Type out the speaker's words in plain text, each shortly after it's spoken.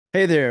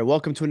Hey there,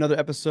 welcome to another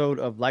episode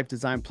of Life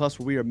Design Plus,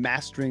 where we are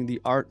mastering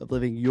the art of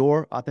living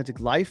your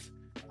authentic life.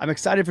 I'm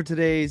excited for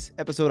today's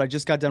episode. I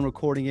just got done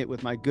recording it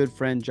with my good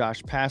friend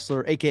Josh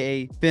Passler,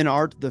 aka Fin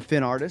Art, the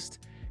Fin Artist.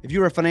 If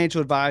you're a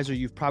financial advisor,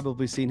 you've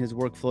probably seen his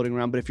work floating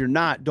around, but if you're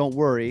not, don't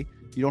worry.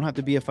 You don't have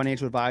to be a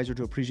financial advisor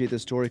to appreciate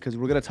this story because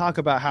we're going to talk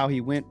about how he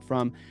went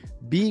from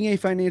being a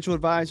financial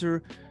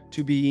advisor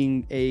to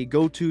being a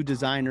go-to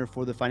designer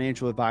for the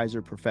financial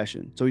advisor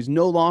profession. So he's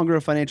no longer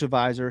a financial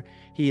advisor.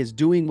 He is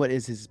doing what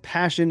is his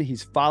passion.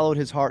 He's followed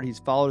his heart. He's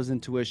followed his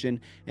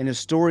intuition. And his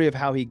story of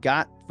how he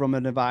got from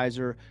an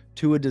advisor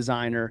to a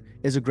designer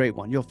is a great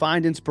one. You'll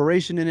find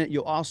inspiration in it.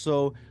 You'll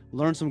also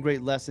learn some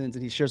great lessons,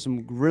 and he shares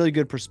some really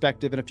good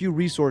perspective and a few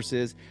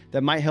resources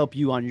that might help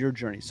you on your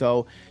journey.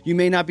 So you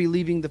may not be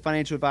leaving the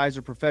financial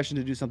advisor profession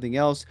to do something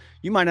else.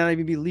 You might not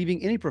even be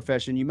leaving any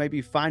profession. You might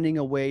be finding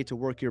a way to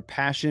work your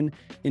passion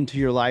into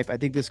your life. I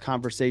think this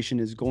conversation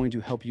is going to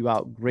help you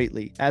out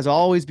greatly. As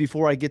always,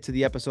 before I get to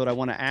the episode, I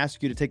want to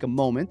ask you to take a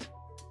moment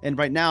and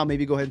right now,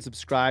 maybe go ahead and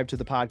subscribe to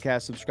the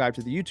podcast, subscribe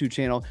to the YouTube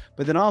channel,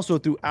 but then also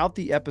throughout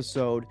the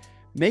episode,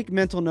 make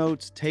mental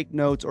notes, take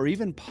notes, or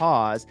even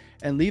pause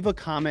and leave a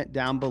comment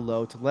down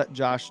below to let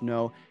Josh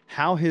know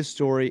how his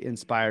story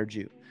inspired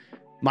you.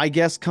 My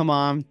guests come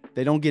on,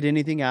 they don't get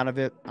anything out of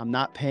it. I'm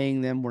not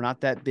paying them. We're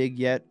not that big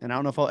yet. And I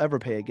don't know if I'll ever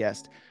pay a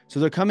guest. So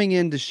they're coming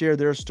in to share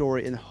their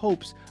story in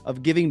hopes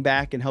of giving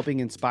back and helping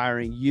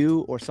inspiring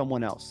you or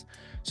someone else.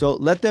 So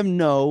let them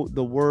know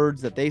the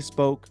words that they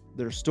spoke,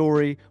 their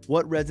story,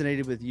 what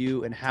resonated with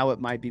you, and how it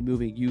might be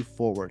moving you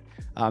forward.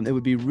 It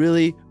would be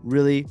really,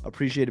 really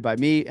appreciated by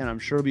me, and I'm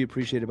sure it'll be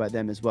appreciated by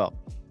them as well.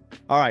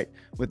 All right,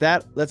 with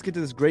that, let's get to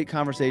this great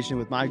conversation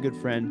with my good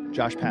friend,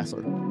 Josh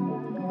Passler.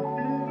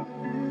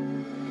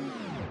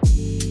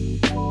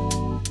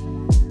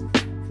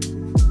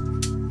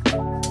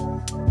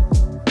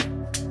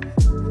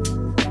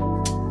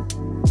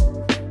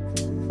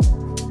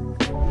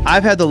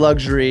 I've had the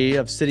luxury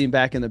of sitting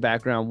back in the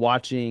background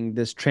watching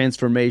this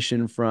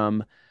transformation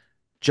from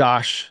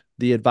Josh,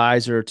 the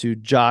advisor, to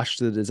Josh,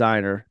 the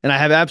designer. And I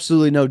have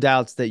absolutely no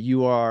doubts that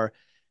you are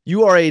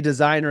a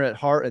designer at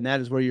heart, and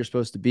that is where you're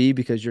supposed to be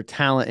because your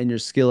talent and your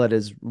skill at it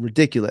is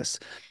ridiculous.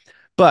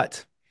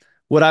 But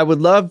what I would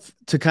love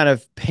to kind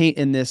of paint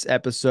in this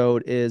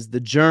episode is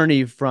the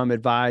journey from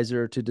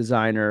advisor to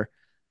designer.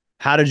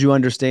 How did you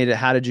understand it?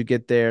 How did you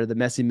get there? The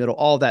messy middle,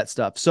 all that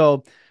stuff.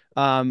 So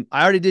I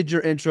already did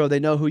your intro. They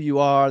know who you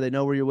are. They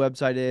know where your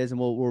website is, and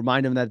we'll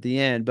remind them that at the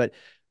end. But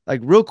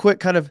like real quick,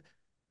 kind of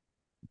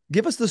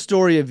give us the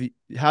story of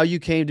how you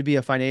came to be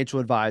a financial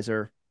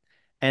advisor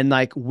and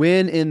like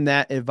when in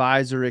that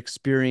advisor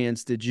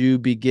experience did you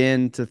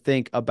begin to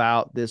think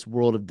about this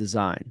world of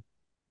design?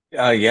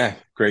 Yeah,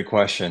 great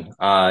question.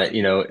 I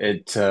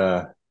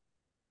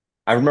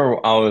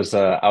remember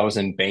I was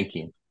in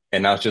banking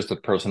and I was just a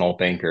personal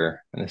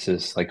banker, and this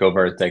is like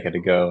over a decade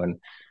ago.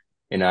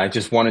 And I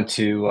just wanted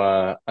to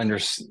I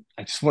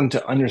just wanted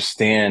to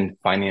understand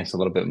finance a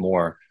little bit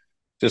more,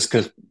 just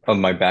because of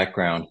my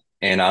background.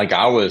 And I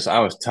was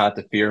taught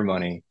to fear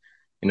money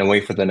and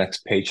wait for the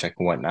next paycheck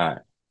and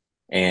whatnot.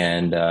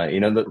 And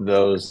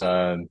those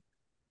that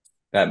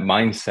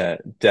mindset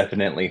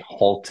definitely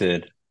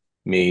halted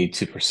me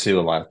to pursue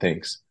a lot of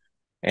things.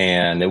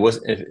 And it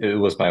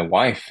was my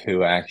wife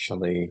who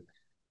actually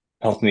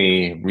helped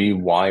me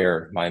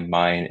rewire my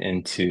mind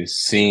into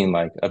seeing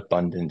like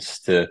abundance,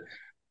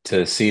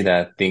 to see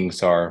that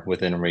things are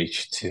within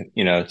reach, to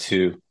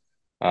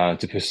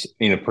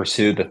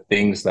pursue the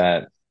things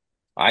that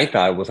I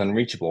thought was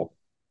unreachable.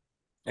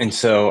 And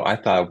so I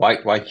thought,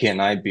 why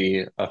can't I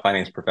be a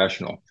finance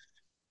professional?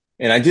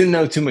 And I didn't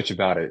know too much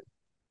about it,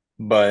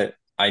 but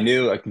I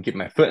knew I could get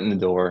my foot in the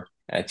door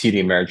at TD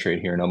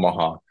Ameritrade here in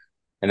Omaha,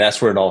 and that's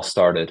where it all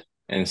started.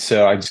 And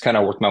so I just kind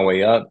of worked my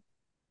way up,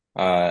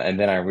 and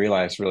then I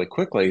realized really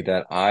quickly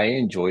that I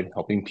enjoyed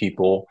helping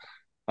people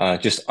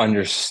just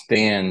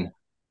understand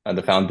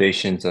the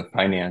foundations of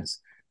finance.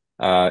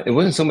 It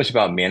wasn't so much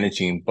about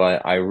managing,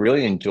 but I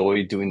really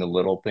enjoyed doing the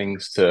little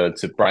things to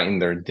brighten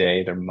their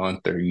day, their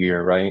month, their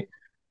year, right?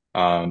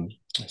 Um,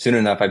 Soon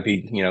enough, I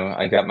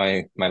got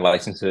my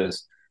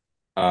licenses.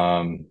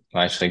 I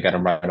actually got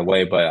them right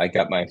away, but I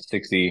got my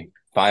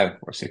 65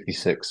 or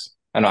 66.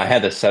 I know I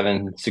had the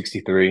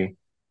 763,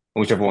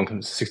 whichever one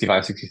comes,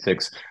 65,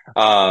 66.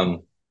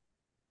 Um,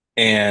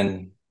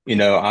 and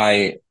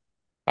I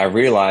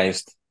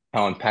realized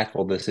how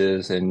impactful this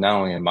is, and not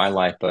only in my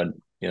life, but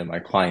my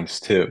clients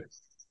too.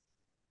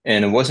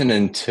 And it wasn't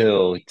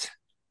until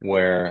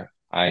where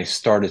I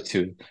started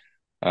to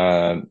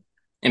uh,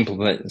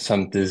 implement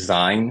some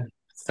design,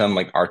 some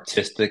like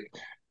artistic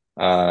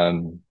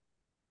um,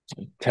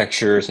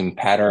 textures and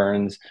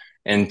patterns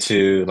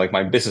into like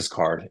my business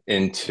card,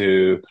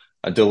 into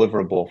a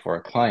deliverable for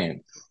a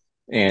client.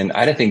 And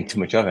I didn't think too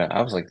much of it.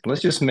 I was like,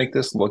 let's just make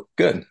this look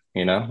good,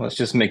 let's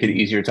just make it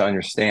easier to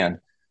understand.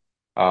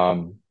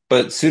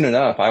 But soon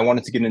enough, I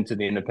wanted to get into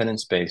the independent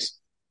space,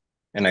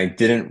 and I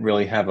didn't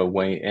really have a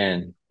way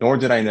in, nor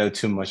did I know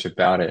too much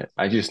about it.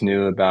 I just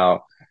knew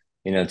about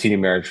TD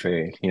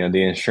Ameritrade,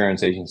 the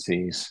insurance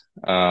agencies,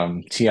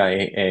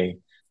 TIAA.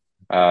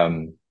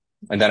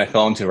 And then I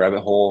fell into a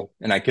rabbit hole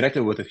and I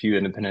connected with a few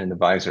independent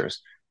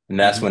advisors. And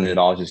that's Mhm. when it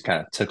all just kind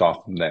of took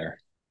off from there.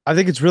 I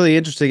think it's really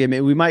interesting. I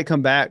mean, we might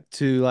come back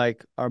to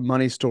like our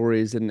money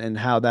stories and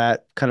how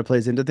that kind of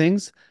plays into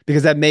things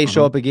because that may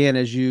show Hmm. up again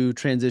as you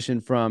transition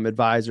from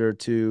advisor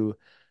to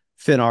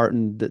fin art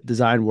and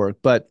design work.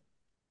 But,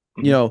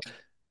 you Hmm. know,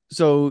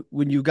 so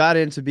when you got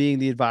into being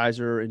the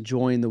advisor,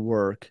 enjoying the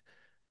work,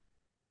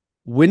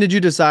 when did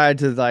you decide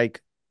to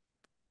like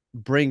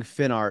bring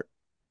fin art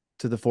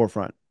to the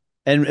forefront?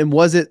 And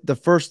was it the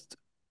first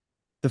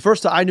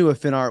I knew of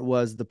fin art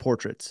was the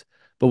portraits.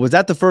 But was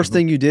that the first Hmm.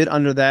 thing you did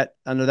under that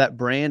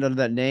brand, under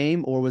that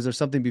name, or was there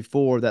something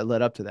before that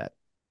led up to that?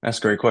 That's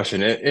a great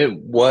question. It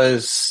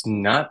was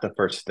not the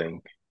first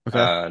thing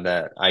Okay.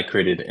 that I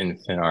created in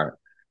FinArt.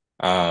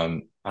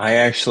 I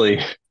actually,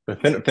 the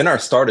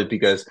FinArt started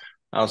because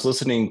I was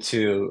listening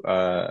to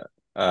a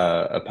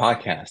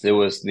podcast. It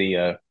was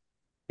the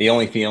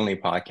Only Fee Only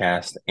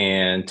podcast,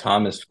 and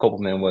Thomas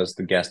Kopelman was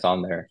the guest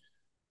on there.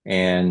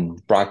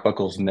 And Brock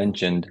Buckles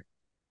mentioned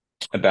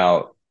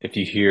about if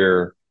you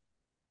hear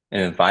an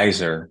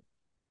advisor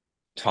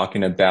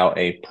talking about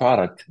a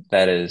product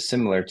that is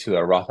similar to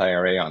a Roth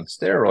IRA on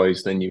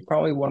steroids, then you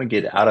probably want to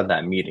get out of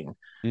that meeting.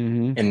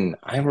 Mm-hmm. And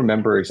I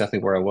remember exactly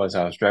where I was.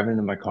 I was driving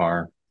in my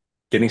car,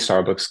 getting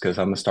Starbucks because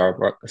I'm a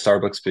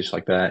Starbucks bitch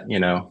like that.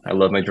 I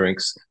love my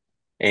drinks.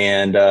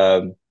 And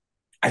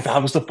I thought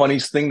it was the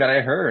funniest thing that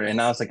I heard. And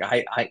I was like,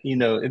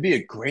 it'd be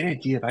a great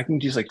idea if I can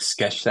just like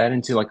sketch that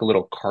into like a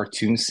little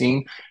cartoon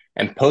scene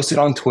and post it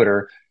on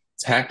Twitter,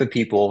 tag the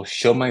people,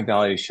 show my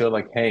value, show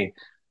like, hey,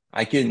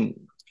 I can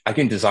I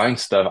can design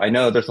stuff. I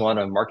know there's a lot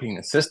of marketing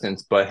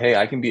assistants, but hey,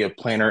 I can be a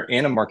planner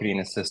and a marketing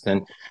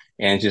assistant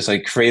and just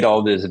like create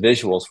all these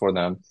visuals for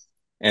them.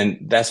 And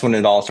that's when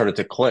it all started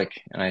to click.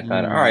 And I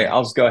thought, all right, Mm.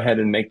 I'll just go ahead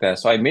and make that.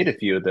 So I made a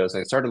few of those.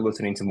 I started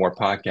listening to more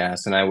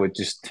podcasts and I would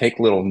just take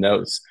little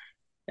notes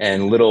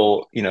and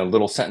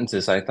little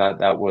sentences. I thought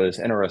that was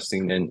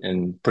interesting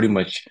and pretty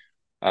much,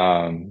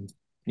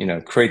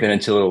 create that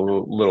into a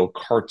little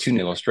cartoon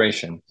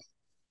illustration.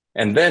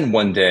 And then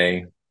one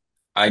day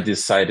I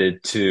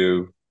decided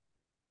to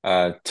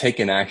take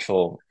an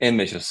actual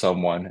image of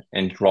someone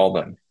and draw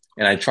them.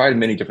 And I tried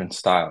many different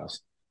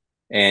styles.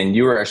 And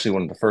you were actually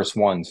one of the first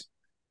ones.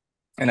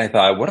 And I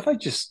thought, what if I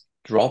just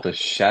draw the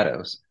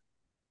shadows?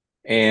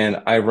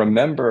 And I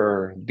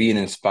remember being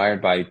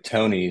inspired by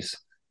Tony's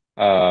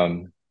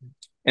um,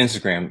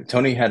 Instagram.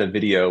 Tony had a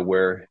video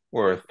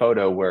or a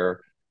photo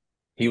where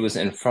he was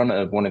in front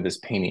of one of his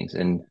paintings,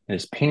 and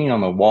his painting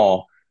on the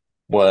wall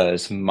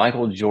was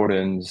Michael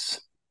Jordan's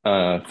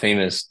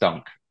famous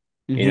dunk.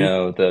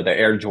 Mm-hmm. The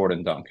Air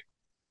Jordan dunk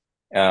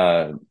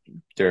uh,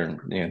 during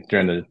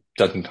the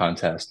dunking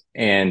contest,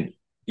 and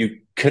you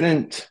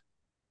couldn't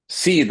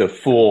see the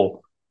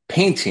full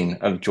painting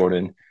of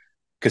Jordan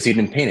because he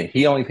didn't paint it.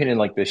 He only painted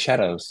like the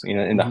shadows, in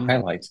the Mm-hmm.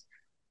 highlights.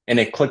 And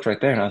it clicked right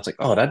there. And I was like,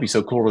 oh, that'd be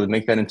so cool to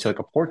make that into like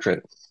a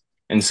portrait.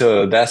 And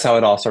so that's how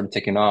it all started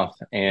taking off.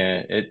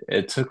 And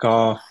it took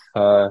off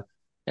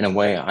in a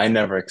way I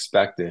never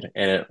expected.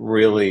 And it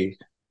really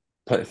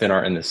put Thin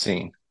Art in the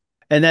scene.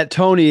 And that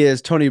Tony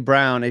is Tony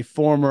Brown, a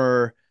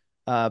former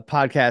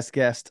podcast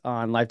guest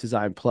on Life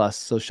Design Plus.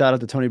 So shout out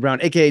to Tony Brown,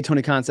 aka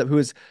Tony Concept, who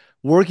is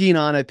working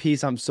on a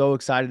piece I'm so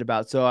excited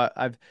about. So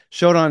I've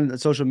showed on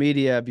social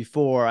media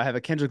before. I have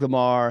a Kendrick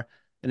Lamar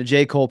and a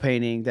J. Cole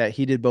painting that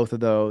he did both of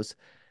those.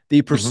 The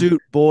Hmm.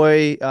 Pursuit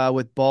Boy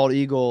with Bald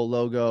Eagle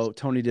logo,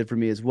 Tony did for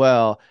me as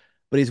well.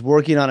 But he's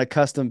working on a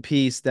custom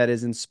piece that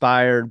is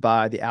inspired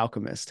by The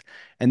Alchemist.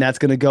 And that's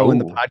going to go in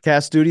the Oh,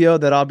 podcast studio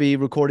that I'll be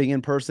recording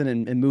in person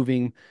and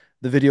moving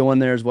the video on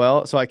there as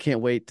well. So I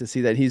can't wait to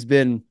see that.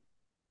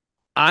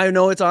 I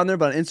know it's on there,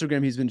 but on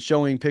Instagram, he's been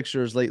showing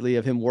pictures lately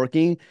of him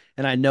working,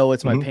 and I know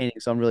it's my hmm, painting.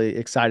 So I'm really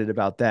excited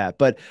about that.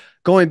 But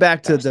going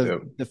back to that's the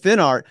dope. the fin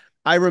art,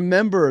 I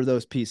remember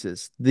those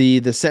pieces,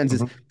 the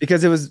sentences, Hmm.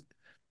 because it was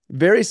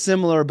very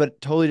similar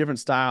but totally different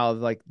style of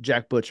like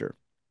Jack Butcher.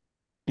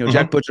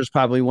 Jack Hmm. Butcher's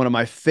probably one of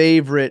my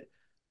favorite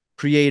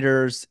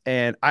creators,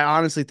 and I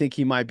honestly think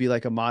he might be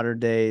like a modern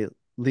day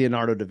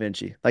Leonardo da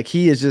Vinci. Like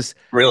he is just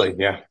Really?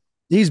 Yeah.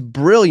 he's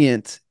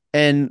brilliant.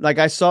 And like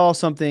I saw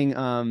something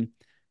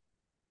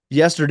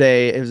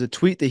yesterday, it was a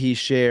tweet that he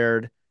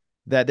shared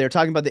that they're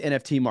talking about the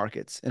NFT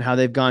markets and how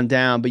they've gone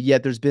down, but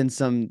yet there's been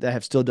some that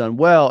have still done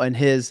well. And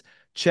his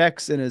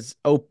checks and his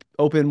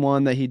open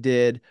one that he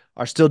did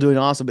are still doing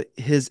awesome. But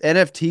his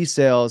NFT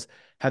sales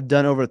have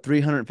done over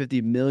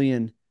 350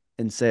 million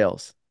in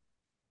sales.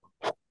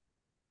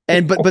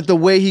 And but the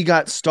way he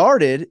got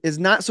started is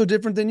not so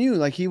different than you.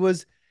 Like he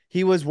was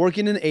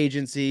working in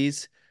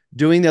agencies,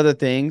 doing the other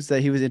things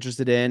that he was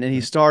interested in, and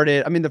he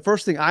started. I mean, the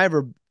first thing I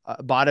ever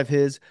bought of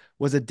his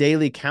was a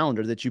daily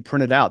calendar that you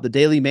printed out, the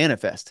daily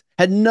manifest.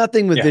 Had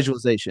nothing with Yeah.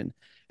 visualization.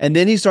 And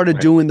then he started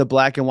Right. doing the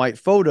black and white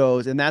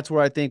photos, and that's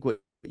where I think what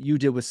you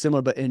did was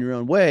similar, but in your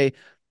own way.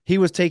 He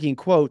was taking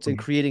quotes and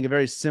Mhm. creating a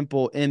very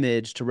simple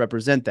image to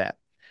represent that.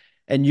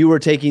 And you were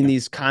taking Yeah.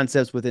 these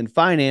concepts within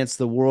finance,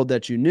 the world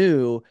that you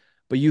knew,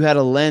 but you had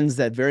a lens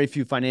that very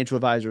few financial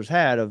advisors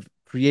had of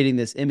creating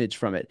this image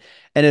from it.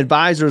 And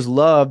advisors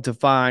love to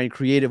find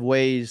creative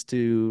ways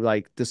to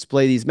like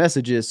display these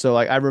messages. So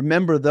like I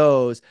remember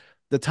those,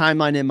 the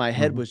timeline in my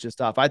head Mhm. was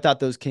just off. I thought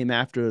those came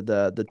after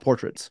the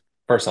portraits.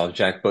 First off,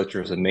 Jack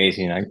Butcher is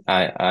amazing.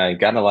 I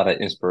got a lot of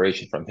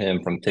inspiration from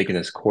him, from taking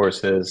his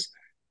courses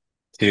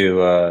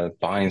to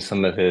buying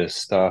some of his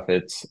stuff.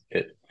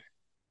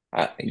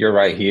 You're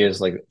right. He is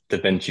like Da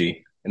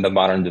Vinci, in the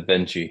modern Da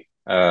Vinci.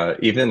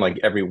 Even like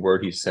every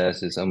word he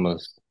says is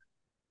almost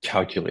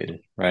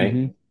calculated, right?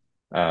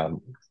 Mm-hmm.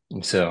 Um,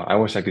 and so I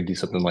wish I could do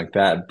something like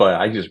that, but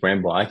I just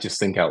ramble. I just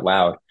think out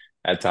loud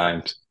at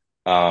times.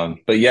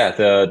 But yeah,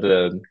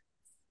 the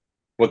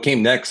what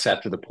came next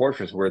after the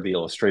portraits were the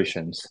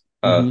illustrations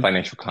of Mm-hmm.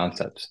 financial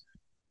concepts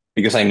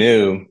because I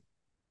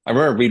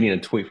remember reading a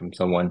tweet from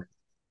someone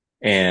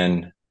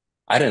and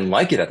I didn't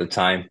like it at the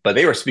time, but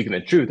they were speaking the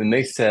truth and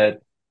they said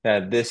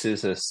that this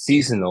is a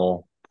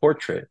seasonal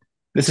portrait.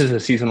 This is a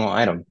seasonal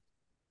item.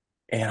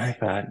 And I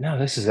thought, no,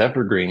 this is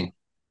evergreen.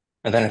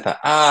 And then I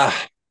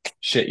thought,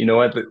 shit, you know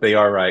what? They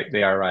are right.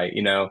 They are right,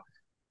 you know?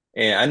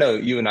 And I know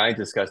you and I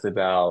discussed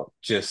about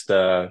just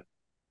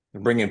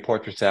bringing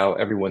portraits out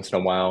every once in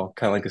a while,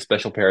 kind of like a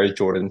special pair of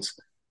Jordans,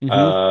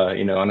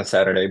 Mm-hmm. on a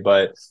Saturday.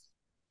 But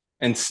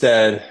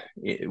instead,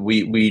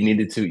 we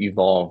needed to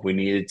evolve. We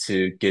needed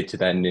to get to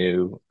that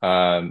new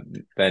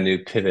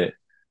pivot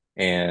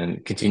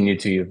and continue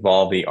to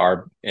evolve the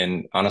art.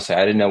 And honestly,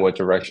 I didn't know what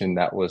direction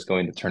that was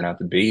going to turn out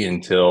to be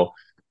until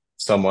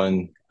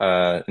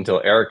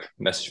Eric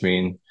messaged me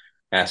and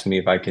asked me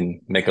if I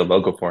can make a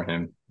logo for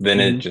him. Then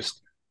Mm-hmm.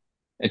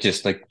 it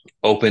just like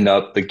opened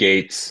up the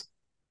gates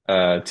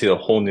to a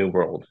whole new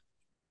world.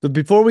 But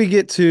before we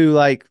get to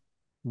like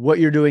what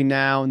you're doing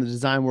now and the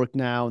design work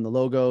now and the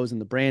logos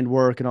and the brand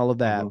work and all of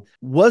that, Mhm.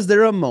 was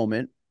there a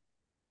moment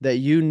that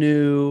you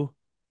knew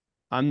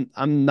I'm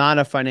not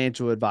a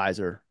financial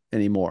advisor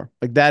anymore?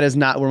 Like that is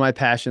not where my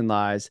passion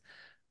lies.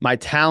 My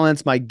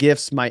talents, my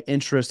gifts, my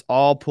interests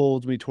all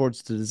pulled me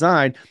towards the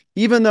design,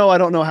 even though I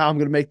don't know how I'm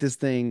going to make this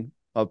thing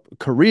a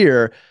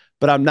career,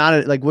 but I'm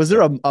not like, was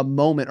there Yeah. a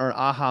moment or an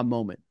aha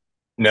moment?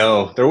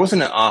 No, there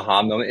wasn't an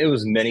aha moment. It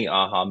was many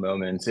aha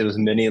moments. It was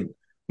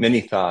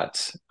many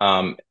thoughts.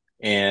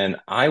 And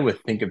I would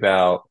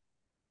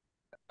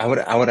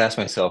ask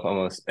myself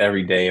almost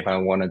every day if I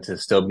wanted to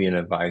still be an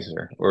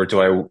advisor or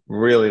do I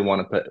really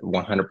want to put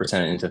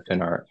 100% into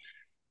fin art?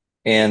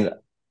 And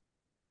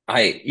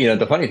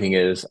the funny thing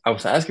is, I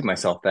was asking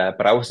myself that,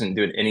 but I wasn't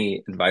doing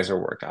any advisor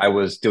work. I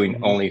was doing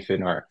Mm-hmm. only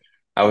fin art.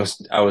 I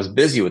was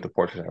busy with the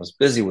portraits. I was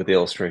busy with the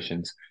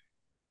illustrations.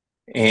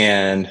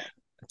 And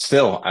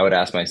still, I would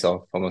ask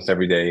myself almost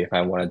every day if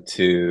I wanted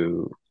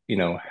to,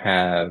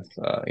 have,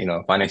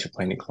 a financial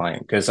planning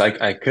client because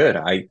I could,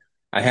 I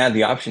had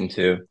the option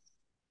to,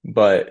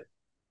 but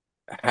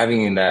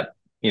having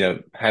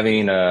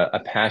having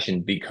a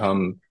passion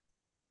become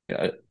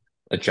a,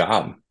 a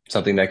job,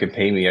 something that could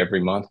pay me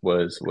every month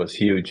was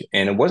huge.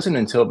 And it wasn't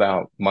until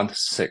about month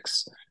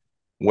 6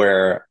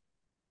 where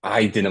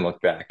I didn't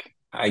look back.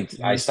 I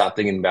Mm-hmm. stopped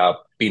thinking about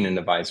being an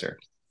advisor,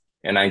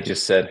 and I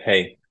just said,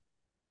 "Hey,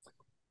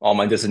 all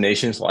my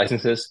designations,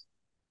 licenses,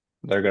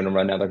 they're going to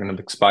run out. They're going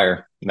to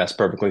expire. And that's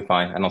perfectly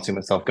fine. I don't see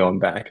myself going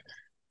back.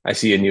 I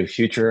see a new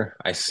future.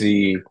 I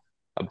see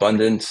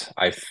abundance.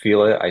 I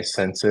feel it. I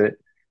sense it.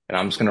 And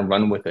I'm just going to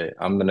run with it.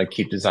 I'm going to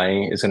keep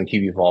designing. It's going to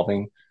keep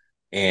evolving.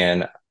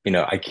 And,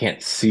 I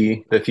can't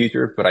see the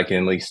future, but I can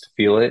at least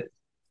feel it.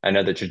 I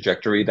know the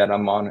trajectory that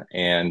I'm on,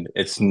 and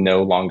it's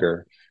no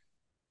longer,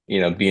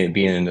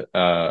 being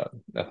a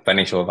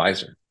financial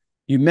advisor.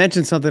 You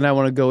mentioned something I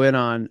want to go in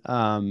on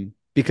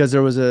because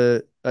there was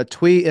a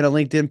tweet and a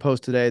LinkedIn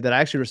post today that I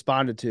actually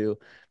responded to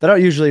that I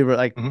don't usually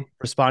Hmm.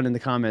 respond in the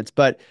comments,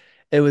 but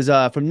it was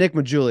from Nick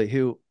Majuli,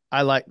 who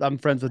I like. I'm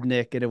friends with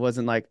Nick, and it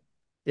wasn't like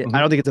I Hmm.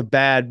 don't think it's a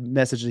bad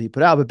message that he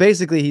put out, but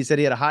basically he said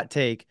he had a hot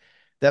take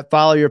that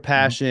follow your Hmm.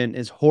 passion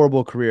is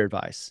horrible career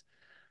advice.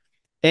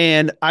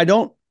 And I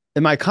don't,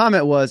 and my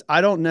comment was,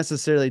 I don't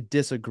necessarily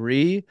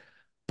disagree,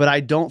 but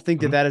I don't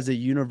think that Hmm. that is a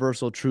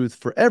universal truth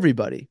for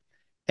everybody.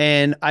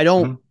 And I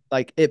don't Hmm.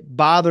 like it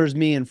bothers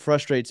me and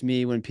frustrates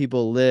me when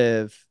people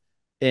live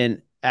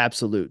in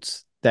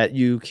absolutes that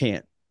you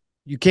can't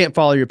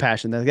follow your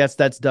passion.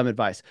 That's dumb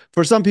advice.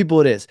 For some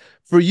people, it is.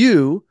 For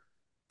you,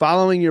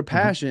 following your Hmm.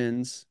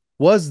 passions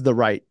was the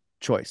right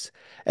choice.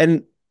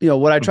 And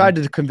what I tried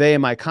Hmm. to convey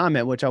in my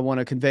comment, which I want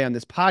to convey on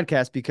this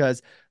podcast,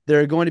 because there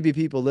are going to be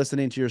people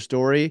listening to your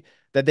story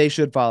that they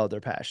should follow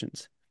their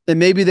passions. And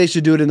maybe they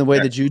should do it in the way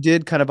Yeah. that you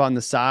did, kind of on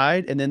the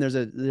side. And then there's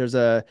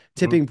a Hmm.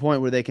 tipping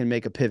point where they can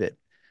make a pivot.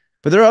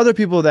 But there are other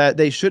people that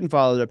they shouldn't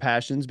follow their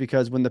passions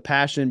because when the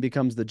passion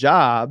becomes the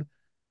job,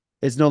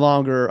 it's no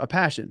longer a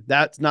passion.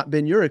 That's not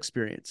been your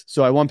experience.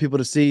 So I want people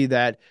to see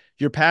that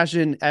your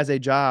passion as a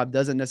job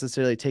doesn't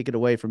necessarily take it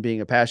away from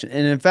being a passion.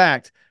 And in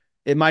fact,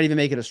 it might even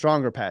make it a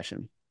stronger passion.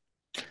 And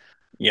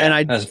Yeah,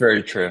 I that's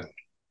very true.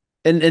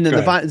 And then Go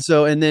ahead.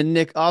 and then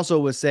Nick also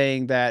was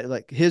saying that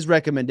like his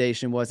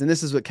recommendation was, and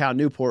this is what Cal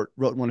Newport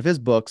wrote in one of his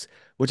books,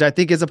 which I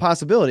think is a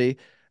possibility,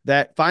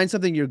 that find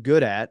something you're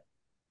good at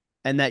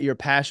and that your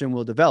passion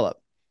will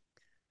develop.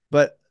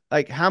 But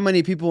like, how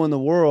many people in the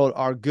world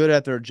are good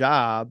at their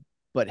job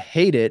but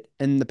hate it,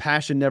 and the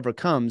passion never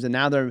comes, and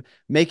now they're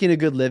making a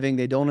good living,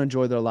 they don't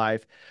enjoy their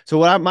life. So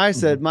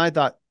Hmm. my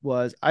thought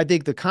was, I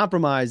think the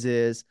compromise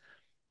is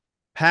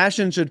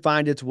passion should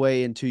find its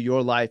way into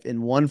your life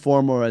in one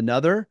form or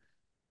another,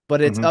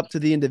 but it's Hmm. up to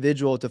the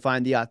individual to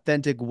find the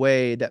authentic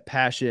way that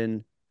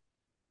passion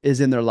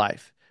is in their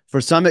life. For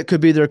some, it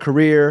could be their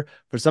career.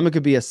 For some, it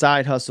could be a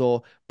side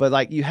hustle. But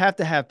like, you have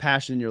to have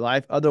passion in your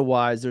life.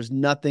 Otherwise, there's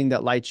nothing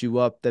that lights you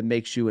up that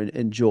makes you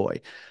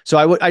enjoy. So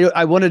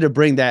I wanted to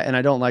bring that, and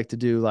I don't like to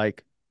do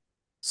like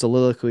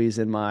soliloquies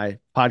in my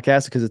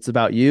podcast because it's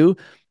about you.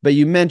 But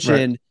you Right.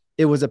 mentioned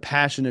it was a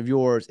passion of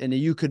yours, and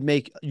you could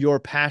make your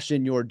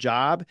passion your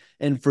job.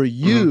 And for Hmm.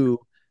 you,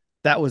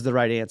 that was the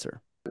right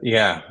answer.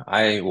 Yeah,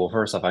 well,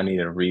 first off, I need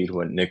to read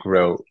what Nick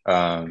wrote,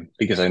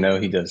 because I know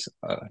he does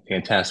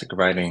fantastic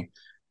writing.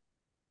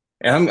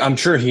 And I'm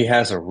sure he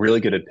has a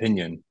really good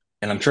opinion,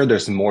 and I'm sure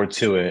there's more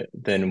to it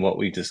than what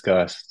we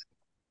discussed.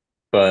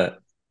 But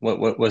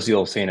what was the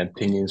old saying?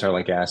 Opinions are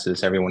like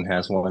asses. Everyone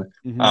has one.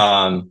 Mm-hmm.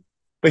 Um,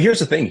 but here's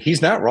the thing: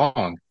 he's not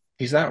wrong.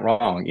 He's not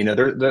wrong.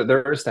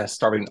 There's that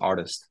starving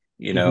artist,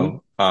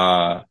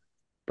 Mm-hmm.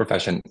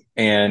 profession,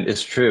 and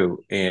it's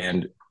true.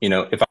 And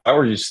if I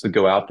were just to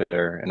go out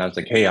there and I was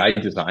like, "Hey, I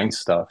design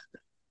stuff.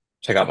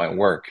 Check out my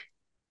work."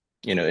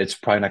 It's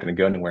probably not going to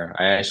go anywhere.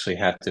 I actually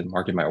have to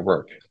market my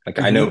work. Like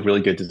I know Mm-hmm.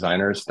 really good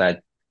designers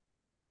that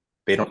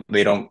they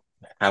don't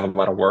have a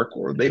lot of work,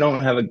 or they don't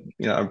have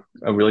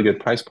a really good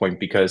price point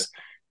because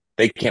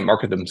they can't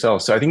market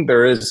themselves. So I think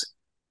there is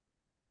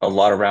a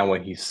lot around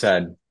what he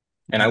said.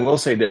 And I will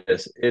say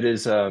this, it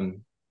is I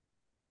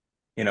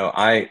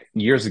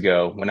years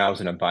ago when I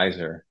was an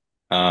advisor,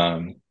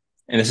 and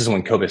this is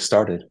when COVID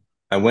started,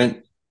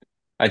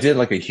 I did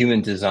like a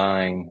human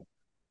design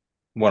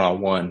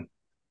one-on-one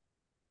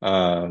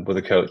with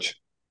a coach.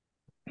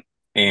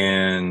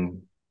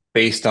 And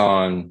based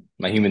on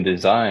my human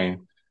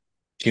design,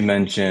 she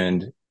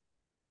mentioned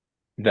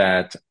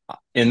that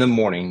in the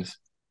mornings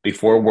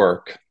before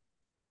work,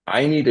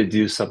 I need to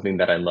do something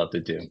that I love to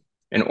do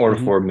in order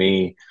Mm-hmm. for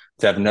me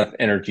to have enough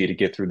energy to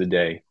get through the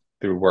day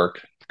through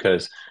work,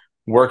 because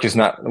work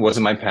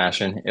wasn't my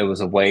passion. It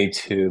was a way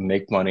to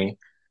make money.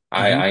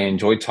 I Mm-hmm.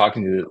 enjoyed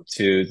talking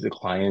to the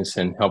clients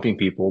and helping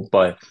people,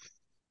 but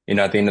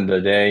at the end of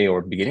the day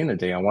or beginning of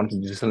the day, I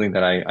wanted to do something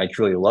that I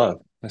truly love.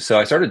 So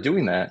I started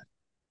doing that,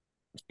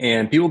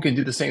 and people can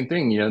do the same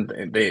thing.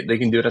 They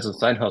can do it as a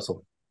side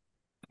hustle.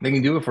 They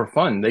can do it for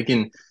fun. They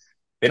don't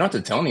have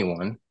to tell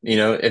anyone.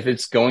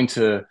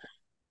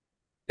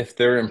 If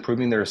they're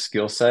improving their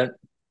skill set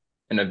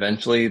and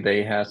eventually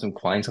they have some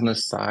clients on the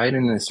side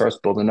and it starts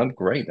building up,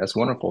 great. That's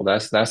wonderful.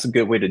 That's a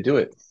good way to do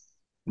it.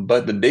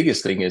 But the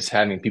biggest thing is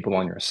having people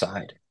on your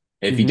side.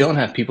 If you Mm-hmm. don't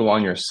have people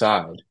on your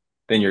side,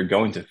 then you're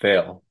going to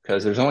fail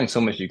because there's only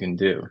so much you can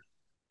do.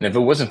 And if it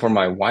wasn't for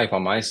my wife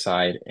on my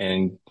side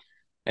and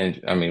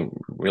I mean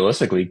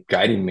realistically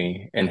guiding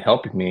me and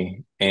helping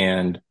me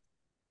and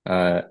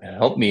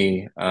helped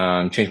me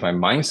change my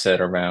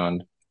mindset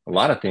around a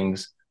lot of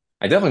things,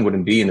 I definitely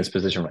wouldn't be in this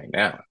position right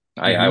now.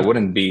 I Mm-hmm.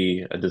 wouldn't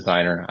be a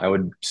designer. I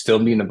would still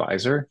be an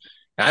advisor.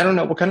 And I don't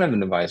know what kind of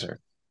an advisor.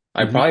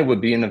 I Mm-hmm. probably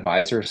would be an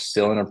advisor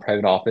still in a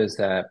private office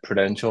at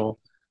Prudential,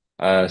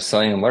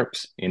 selling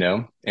alerts,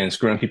 and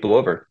screwing people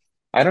over.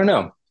 I don't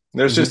know.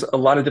 There's Mm-hmm. just a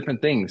lot of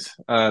different things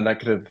that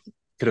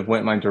could have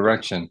went my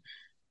direction.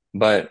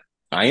 But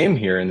I am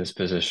here in this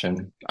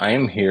position. I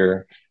am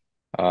here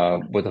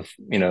with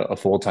a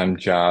full-time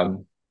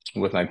job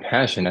with my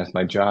passion as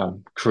my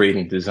job,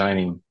 creating,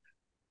 designing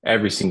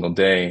every single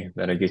day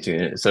that I get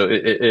to. So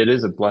it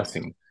is a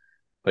blessing.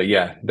 But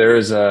yeah, there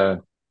is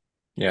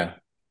yeah,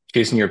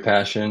 chasing your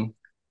passion.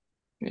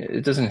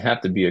 It doesn't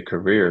have to be a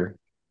career,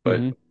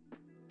 but Mm-hmm.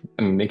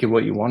 I mean, make it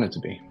what you want it to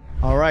be.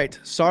 All right.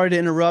 Sorry to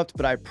interrupt,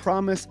 but I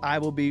promise I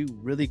will be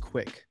really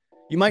quick.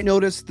 You might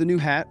notice the new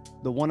hat,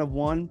 the one of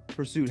one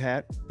pursuit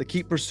hat, the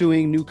keep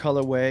pursuing new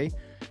colorway.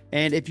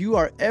 And if you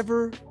are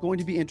ever going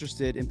to be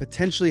interested in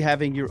potentially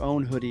having your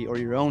own hoodie or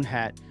your own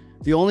hat,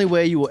 the only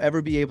way you will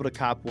ever be able to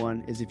cop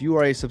one is if you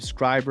are a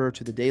subscriber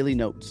to the Daily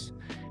Notes.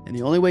 And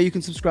the only way you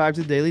can subscribe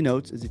to the Daily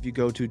Notes is if you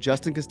go to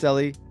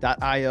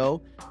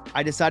justincastelli.io.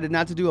 I decided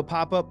not to do a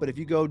pop up, but if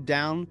you go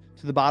down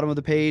to the bottom of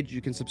the page,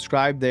 you can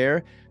subscribe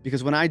there,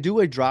 because when I do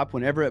a drop,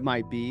 whenever it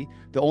might be,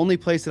 the only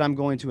place that I'm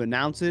going to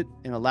announce it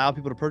and allow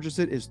people to purchase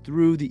it is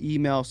through the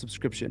email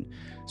subscription.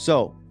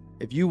 So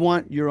if you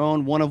want your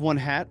own one of one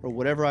hat or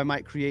whatever I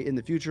might create in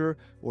the future,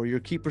 or your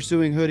keep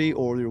pursuing hoodie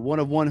or your one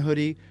of one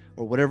hoodie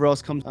or whatever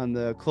else comes on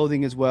the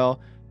clothing as well,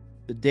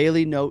 the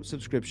Daily Note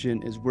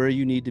subscription is where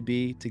you need to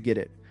be to get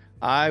it.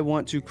 I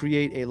want to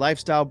create a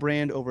lifestyle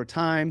brand over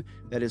time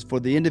that is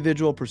for the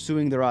individual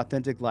pursuing their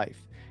authentic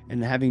life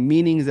and having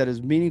meanings that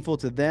is meaningful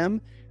to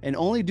them, and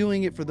only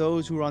doing it for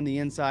those who are on the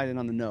inside and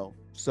on the know.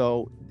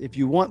 So if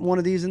you want one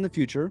of these in the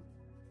future,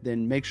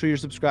 then make sure you're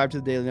subscribed to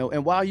the Daily Note.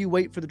 And while you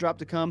wait for the drop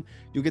to come,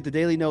 you'll get the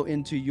Daily Note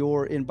into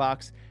your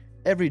inbox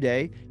every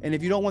day. And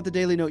if you don't want the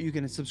Daily Note, you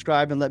can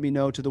subscribe and let me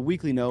know to the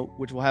Weekly Note,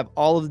 which will have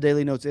all of the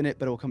Daily Notes in it,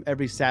 but it will come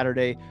every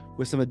Saturday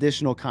with some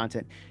additional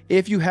content.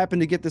 If you happen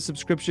to get the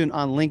subscription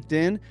on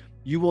LinkedIn,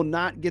 you will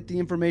not get the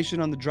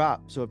information on the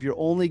drop. So if you're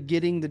only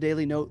getting the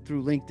Daily Note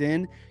through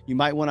LinkedIn, you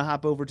might want to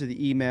hop over to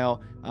the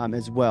email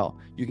as well.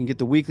 You can get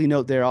the Weekly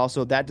Note there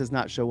also. That does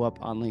not show up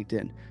on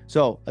LinkedIn.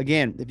 So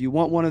again, if you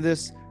want one of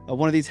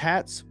these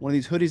hats, one of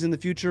these hoodies in the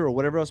future, or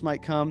whatever else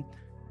might come,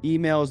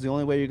 email is the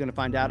only way you're going to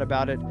find out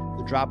about it.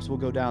 The drops will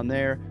go down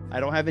there. I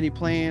don't have any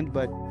planned,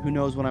 but who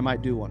knows when I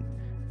might do one.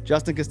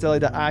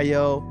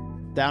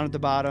 JustinCastelli.io, down at the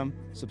bottom.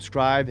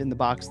 Subscribe in the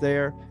box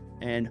there,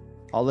 and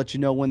I'll let you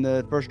know when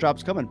the first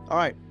drop's coming. All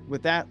right,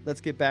 with that, let's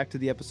get back to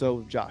the episode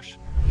with Josh.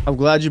 I'm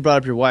glad you brought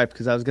up your wife,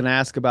 because I was going to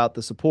ask about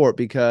the support,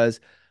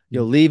 because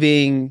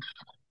leaving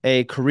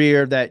a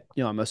career that,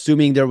 I'm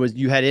assuming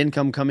you had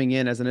income coming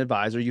in as an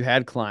advisor, you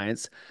had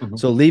clients. Mhm.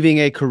 So leaving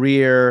a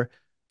career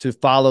to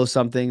follow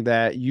something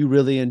that you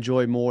really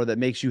enjoy more, that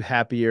makes you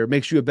happier,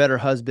 makes you a better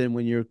husband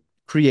when you're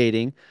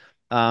creating,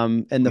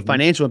 and the Mhm.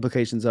 financial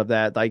implications of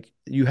that, like,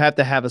 you have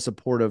to have a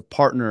supportive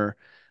partner.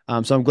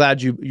 So I'm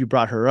glad you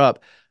brought her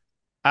up.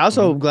 I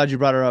also Mhm. am glad you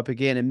brought her up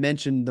again and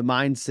mentioned the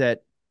mindset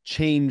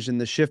change and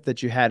the shift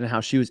that you had and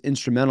how she was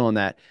instrumental in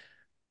that.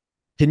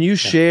 Can you Yeah.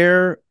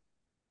 share,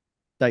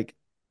 like,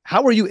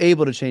 how were you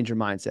able to change your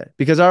mindset?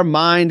 Because our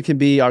mind can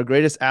be our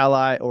greatest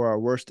ally or our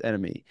worst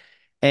enemy.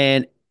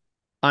 And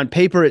on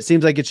paper, it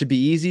seems like it should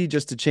be easy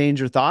just to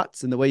change your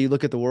thoughts and the way you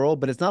look at the world,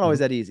 but it's not always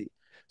Mhm. that easy.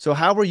 So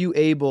how were you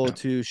able Yeah.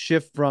 to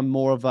shift from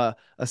more of a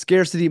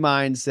scarcity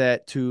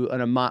mindset to a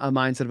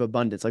mindset of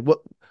abundance? Like,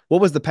 what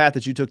was the path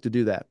that you took to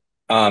do that?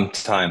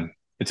 Time.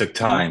 It took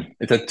Mm-hmm. time.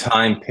 It took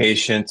time,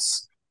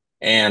 patience,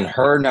 and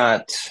her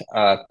not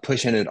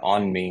pushing it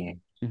on me.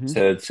 Mm-hmm.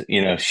 So it's,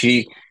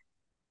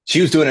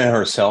 she was doing it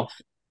herself.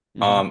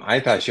 Mm-hmm. I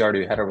thought she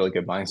already had a really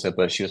good mindset,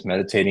 but she was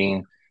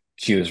meditating,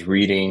 she was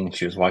reading,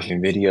 she was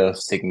watching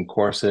videos, taking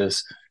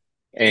courses,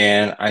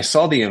 and I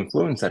saw the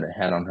influence that it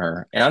had on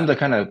her. And I'm the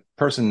kind of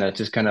person that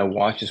just kind of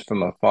watches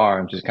from afar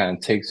and just kind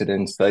of takes it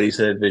in, studies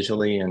it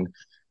visually, and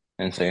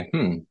say,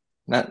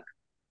 that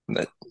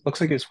that looks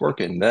like it's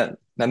working. That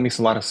makes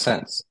a lot of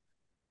sense.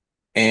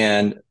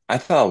 And I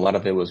thought a lot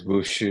of it was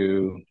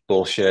wushu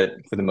bullshit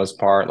for the most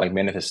part, like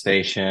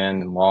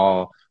manifestation,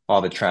 law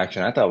of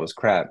attraction. I thought it was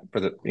crap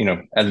for at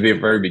the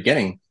very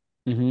beginning.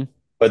 Mm-hmm.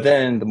 But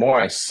then the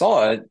more I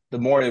saw it, the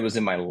more it was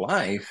in my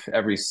life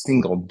every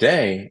single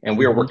day. And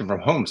we were Mm-hmm. working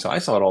from home, so I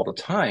saw it all the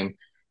time.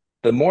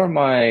 The more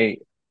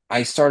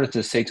I started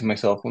to say to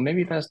myself, well,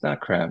 maybe that's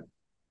not crap.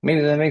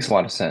 Maybe that makes a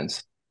lot of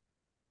sense.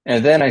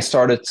 And then I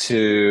started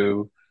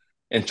to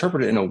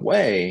interpret it in a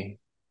way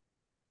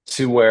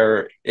to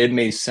where it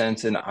made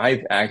sense, and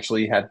I've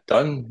actually have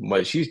done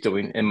what she's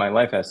doing in my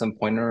life at some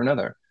point or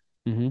another.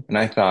 Mm-hmm. And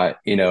I thought,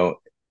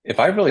 if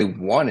I really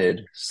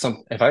wanted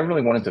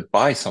to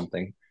buy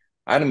something,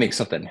 I had to make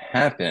something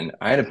happen.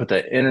 I had to put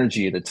the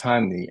energy, the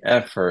time, the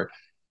effort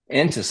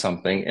into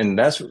something. And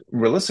that's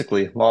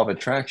realistically law of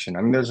attraction.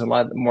 I mean, there's a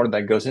lot more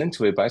that goes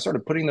into it, but I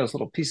started putting those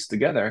little pieces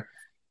together.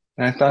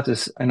 And I thought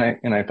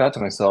to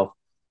myself,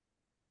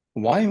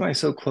 why am I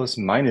so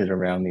close-minded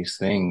around these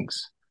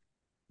things?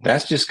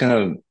 That's just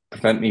going to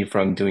prevent me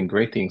from doing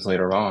great things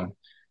later on.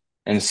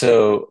 And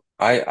so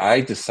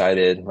I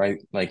decided, right,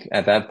 like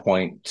at that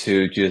point,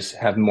 to just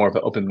have more of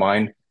an open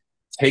mind,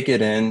 take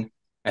it in,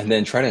 and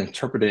then try to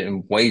interpret it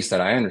in ways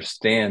that I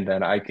understand,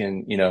 that I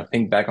can,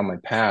 think back on my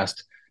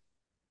past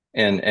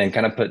and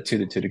kind of put two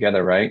to two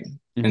together, right?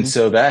 And Mm-hmm.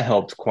 so that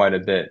helped quite a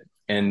bit.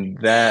 And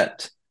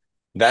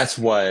that's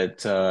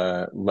what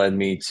led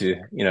me to,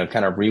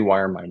 kind of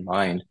rewire my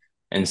mind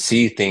and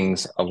see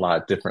things a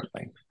lot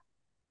differently.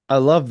 I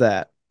love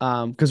that.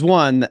 Because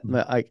one,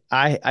 like,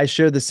 I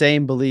share the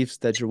same beliefs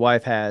that your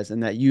wife has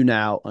and that you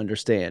now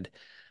understand.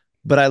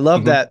 But I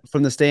love Hmm. that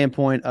from the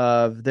standpoint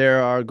of,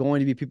 there are going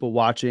to be people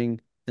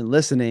watching and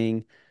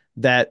listening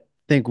that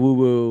think woo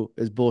woo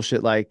is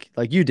bullshit, like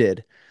you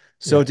did.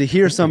 So Yeah. to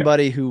hear Yeah.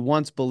 somebody who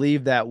once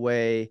believed that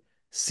way,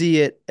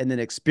 see it and then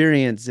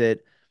experience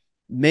it,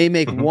 may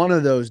make Hmm. one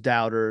of those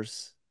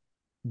doubters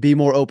be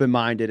more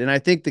open-minded. And I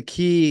think the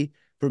key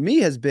for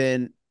me has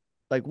been,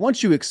 like,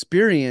 once you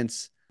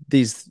experience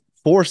these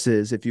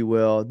forces, if you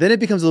will, then it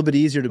becomes a little bit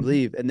easier to Hmm.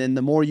 believe. And then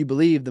the more you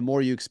believe, the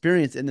more you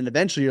experience. And then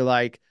eventually you're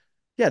like,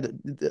 yeah,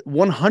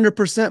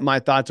 100% my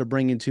thoughts are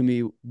bringing to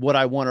me what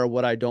I want or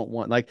what I don't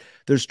want. Like,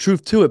 there's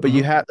truth to it, but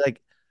you Hmm. have,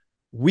 like,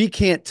 we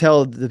can't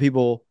tell the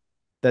people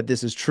that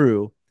this is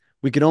true.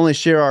 We can only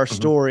share our Hmm.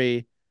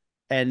 story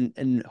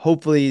and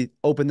hopefully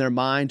open their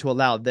mind to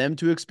allow them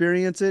to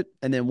experience it.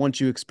 And then once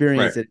you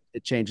experience Right. it,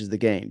 it changes the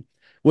game.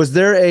 Was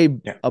there a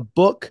Yeah. a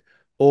book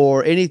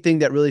or anything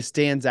that really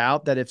stands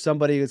out, that if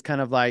somebody is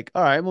kind of like,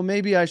 all right, well,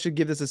 maybe I should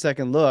give this a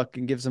second look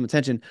and give some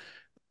attention?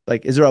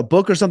 Like, is there a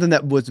book or something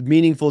that was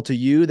meaningful to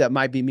you that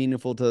might be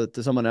meaningful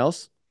to someone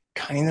else?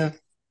 Kind of,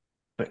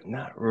 but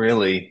not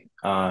really.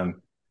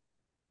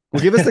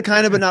 Well, give us the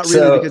kind of, but not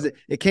really, because So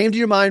it came to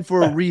your mind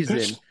for a reason.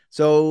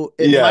 So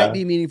it might yeah.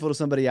 be meaningful to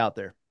somebody out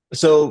there.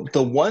 So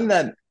the one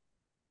that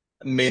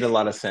made a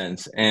lot of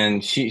sense,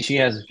 and she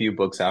has a few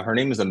books out. Her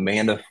name is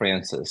Amanda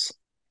Francis,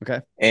 Okay.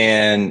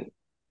 and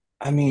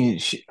I mean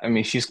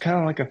she's kind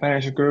of like a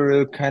financial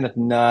guru, kind of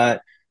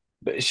not,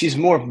 but she's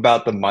more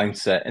about the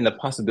mindset and the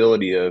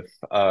possibility of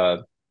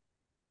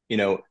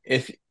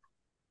if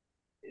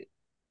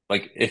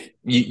if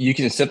you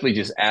can simply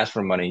just ask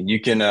for money, you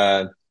can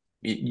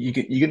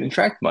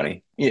attract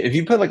money. If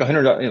you put like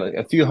like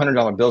a few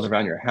 $100 bills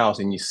around your house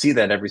and you see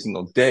that every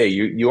single day,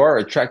 you are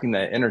attracting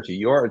that energy.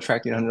 You are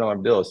attracting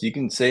 $100 bills. You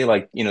can say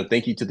like,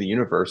 thank you to the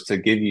universe to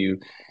give you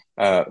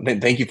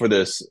thank you for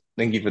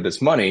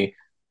this money.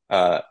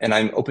 And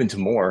I'm open to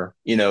more.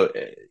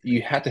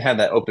 You have to have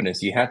that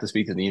openness. You have to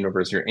speak to the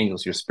universe, your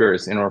angels, your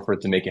spirits, in order for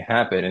it to make it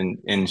happen.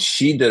 And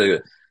she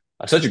did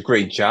such a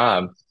great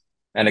job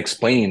at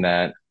explaining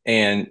that.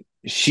 And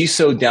she's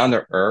so down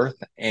to earth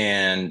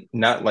and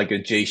not like a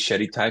Jay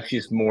Shetty type.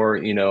 She's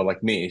more,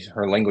 like me.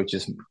 Her language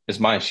is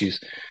mine. She's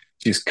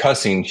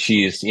cussing.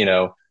 She's,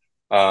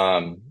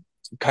 um,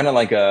 kind of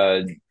like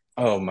a,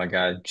 oh my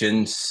God,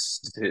 Jen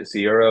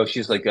Sierra.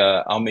 She's like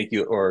a I'll make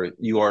you or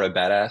you are a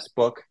badass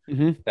book.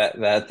 Mm-hmm.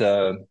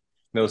 That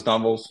those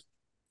novels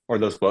or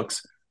those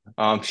books.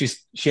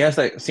 She has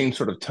that same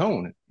sort of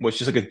tone,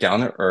 which is like a down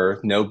to earth,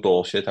 no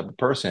bullshit type of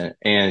person,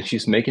 and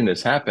she's making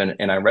this happen.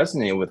 And I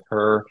resonated with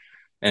her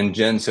and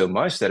Jen so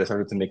much that it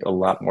started to make a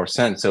lot more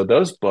sense. So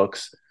those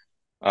books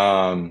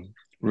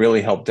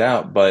really helped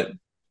out. But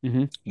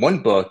Mm-hmm. one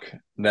book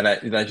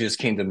that just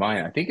came to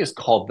mind, I think is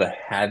called The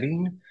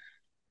Having.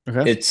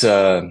 Okay. It's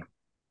it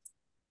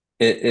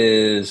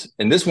is,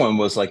 and this one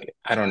was like,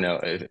 I don't know,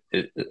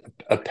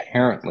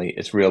 apparently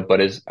it's real, but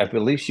I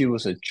believe she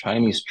was a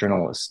Chinese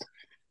journalist,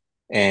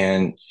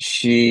 and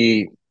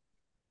she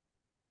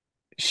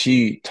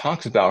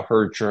talks about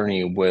her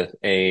journey with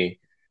a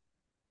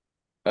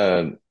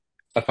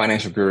a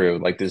financial guru,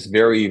 like this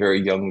very,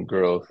 very young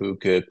girl who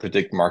could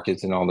predict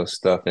markets and all this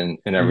stuff and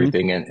Mm-hmm.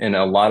 everything. And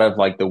a lot of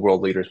like the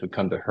world leaders would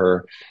come to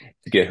her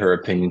to get her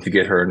opinion, to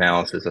get her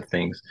analysis of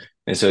things.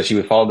 And so she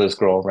would follow this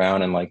girl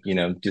around and like,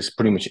 just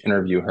pretty much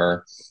interview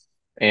her.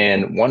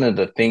 And one of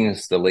the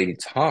things the lady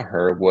taught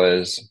her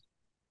was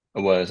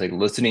like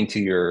listening to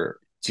your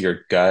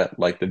gut,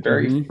 like the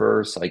very Mm-hmm.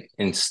 first like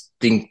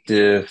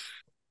instinctive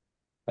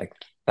like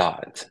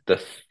thought,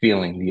 the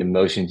feeling, the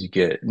emotions you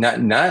get.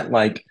 Not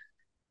like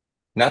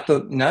not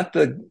the not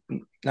the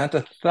not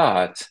the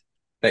thought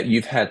that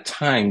you've had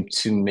time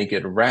to make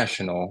it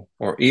rational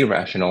or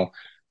irrational,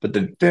 but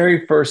the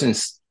very first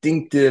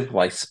instinctive,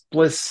 like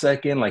split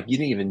second, like you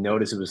didn't even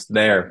notice it was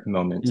there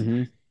moment.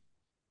 Mm-hmm.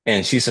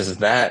 And she says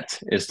that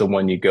is the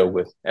one you go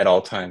with at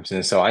all times.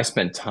 And so I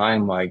spent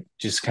time like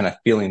just kind of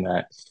feeling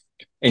that.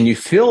 And you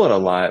feel it a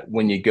lot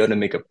when you go to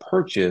make a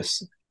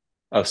purchase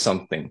of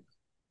something.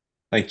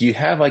 Like you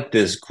have like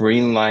this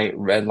green light,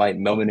 red light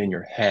moment in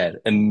your head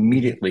Mm-hmm.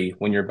 immediately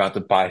when you're about to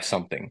buy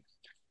something.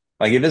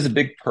 Like if it's a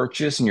big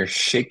purchase and you're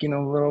shaking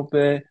a little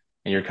bit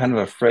and you're kind of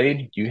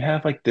afraid, you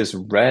have like this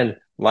red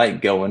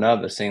light going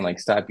up that's saying like,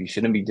 stop, you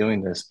shouldn't be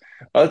doing this.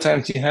 Other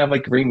times you have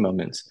like green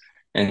moments.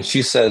 And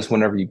she says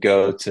whenever you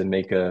go to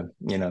make a,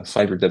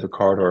 swipe your debit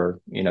card or,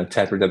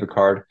 tap your debit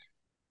card,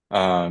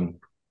 um,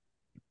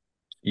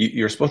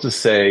 you're supposed to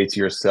say to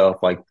yourself,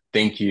 like, uh,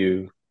 thank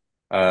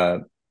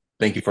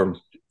you for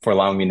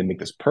allowing me to make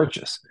this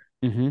purchase.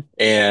 Mm-hmm.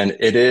 And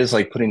it is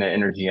like putting that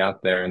energy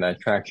out there and that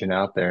traction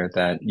out there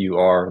that you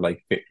are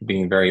like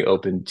being very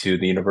open to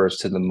the universe,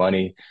 to the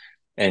money,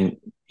 and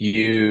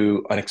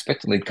you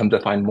unexpectedly come to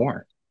find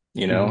more,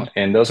 Mm-hmm.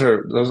 And those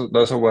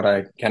are what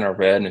I kind of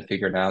read and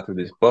figured out through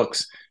these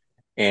books.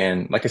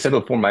 And like I said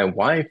before, my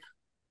wife,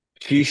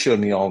 she showed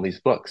me all these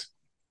books.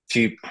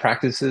 She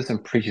practices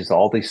and preaches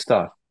all these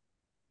stuff.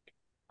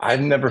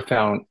 I've never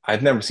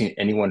seen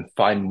anyone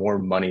find more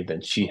money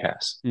than she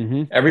has.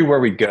 Mm-hmm.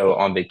 Everywhere we go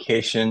on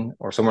vacation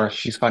or somewhere,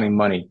 she's finding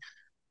money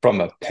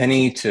from a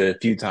penny to a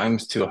few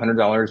times to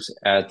 $100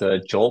 at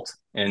the Jolt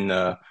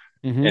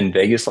Mm-hmm. in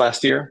Vegas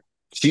last year.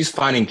 She's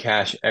finding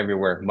cash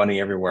everywhere,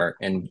 money everywhere.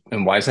 And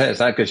why is that? It's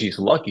not because she's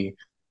lucky,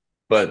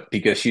 but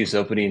because she's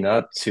opening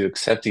up to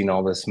accepting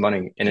all this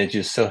money. And it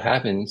just so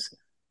happens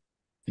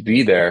to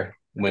be there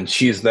when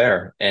she's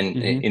there. And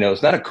Mm-hmm.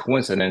 it's not a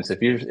coincidence.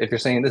 If you're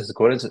saying this is a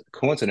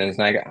coincidence,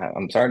 and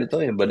I'm sorry to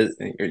tell you, but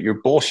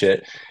you're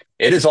bullshit.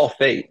 It is all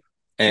fate,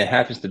 and it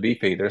happens to be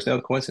fate. There's no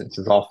coincidence.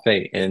 It's all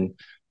fate, and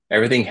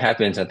everything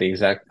happens at the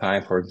exact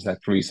time for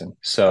exact reason.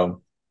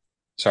 So,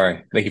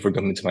 sorry. Thank you for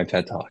coming to my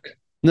TED Talk.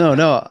 No,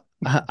 no,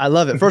 I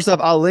love it. First off,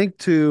 I'll link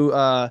to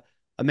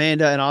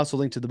Amanda and also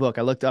link to the book.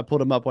 I pulled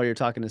them up while you're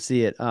talking to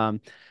see it.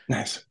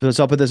 Nice.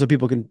 So I'll put this so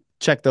people can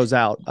check those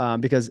out.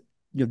 Because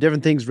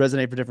different things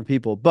resonate for different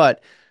people.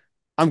 But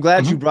I'm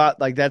glad you Hmm. brought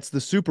like that's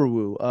the super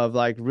woo of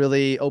like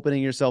really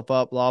opening yourself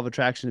up, law of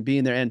attraction, and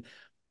being there. And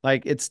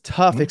like it's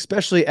tough, Hmm.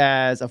 especially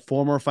as a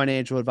former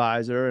financial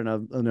advisor and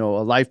a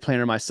life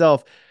planner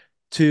myself,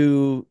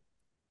 to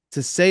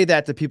say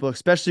that to people,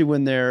 especially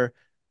when they're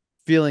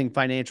feeling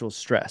financial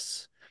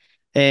stress.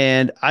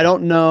 And I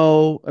don't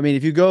know. I mean,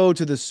 if you go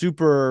to the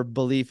super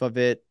belief of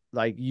it,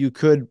 like you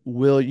could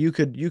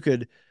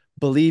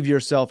believe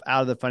yourself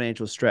out of the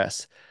financial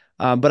stress.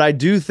 But I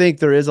do think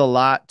there is a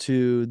lot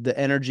to the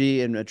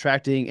energy and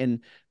attracting.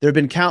 And there have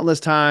been countless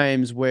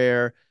times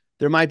where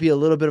there might be a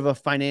little bit of a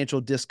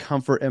financial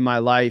discomfort in my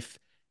life.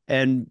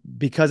 And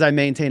because I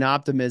maintain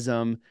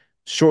optimism,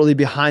 shortly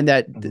behind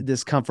that Hmm.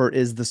 discomfort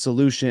is the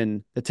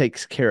solution that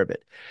takes care of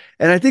it.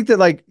 And I think that,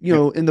 like,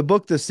 Yep. in the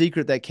book, The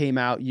Secret, that came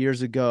out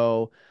years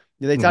ago,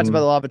 they talked about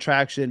the Hmm. law of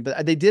attraction,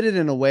 but they did it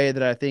in a way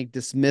that I think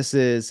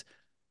dismisses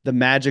the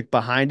magic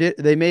behind it.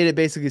 They made it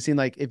basically seem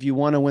like if you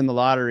want to win the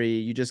lottery,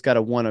 you just got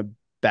to want to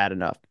bad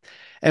enough.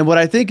 And what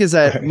I think is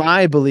that Right.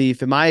 my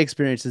belief and my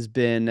experience has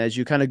been, as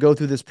you kind of go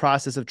through this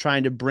process of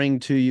trying to bring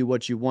to you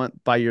what you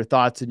want by your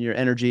thoughts and your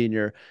energy and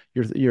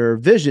your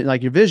vision,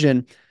 like your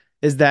vision,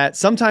 is that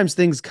sometimes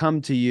things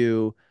come to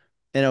you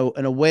in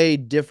a way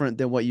different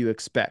than what you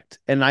expect.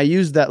 And I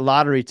use that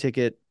lottery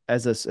ticket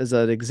as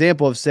an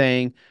example of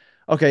saying,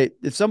 okay,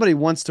 if somebody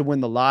wants to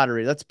win the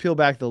lottery, let's peel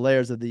back the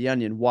layers of the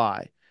onion.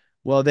 Why?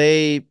 Well,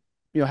 they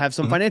have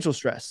some Hmm. financial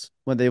stress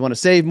when they want to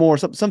save more,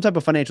 some type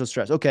of financial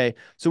stress. Okay,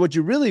 so what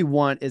you really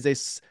want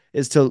is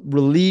to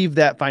relieve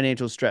that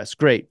financial stress.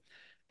 Great.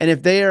 And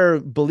if they are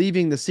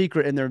believing the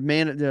secret and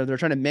they're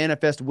trying to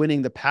manifest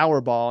winning the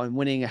Powerball and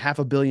winning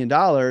 $500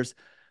 million,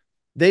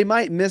 they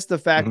might miss the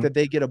fact Hmm. that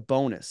they get a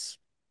bonus,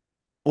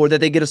 or that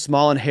they get a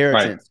small Right.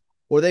 inheritance,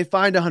 or they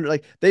find 100.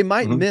 Like, they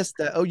might Hmm. miss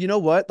that. Oh, you know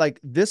what? Like,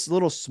 this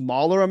little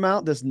smaller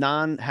amount, this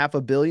non half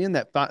a billion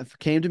that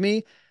came to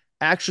me,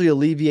 actually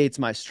alleviates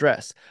my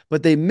stress.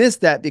 But they miss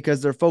that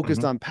because they're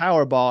focused Hmm. on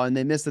Powerball, and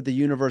they miss that the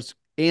universe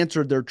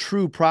answered their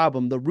true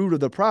problem, the root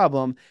of the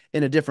problem,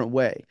 in a different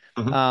way.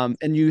 Hmm.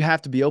 And you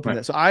have to be open to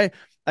Right. that.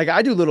 So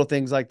I do little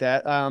things like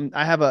that.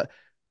 I have a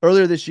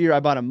Earlier this year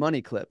I bought a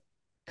money clip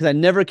because I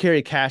never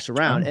carry cash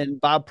around. Oh. And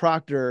Bob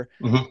Proctor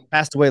Hmm.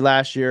 passed away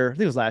last year. I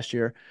think it was last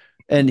year.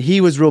 And he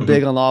was real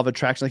big Hmm. on law of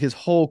attraction. Like, his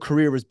whole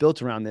career was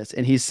built around this.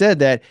 And he said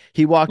that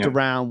he walked Yep.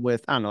 around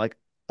with, I don't know, like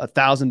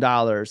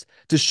 $1,000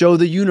 to show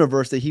the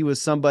universe that he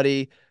was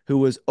somebody who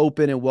was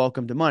open and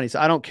welcome to money. So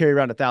I don't carry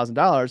around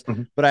 $1,000,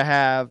 Hmm. but I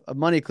have a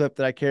money clip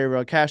that I carry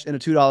around cash and a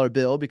 $2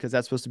 bill because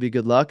that's supposed to be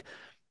good luck.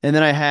 And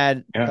then I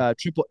had Yeah.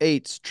 triple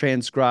eights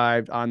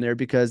transcribed on there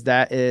because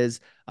that is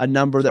a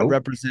number that Oh.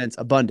 represents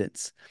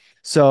abundance.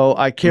 So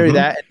I carry Hmm.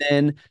 that. And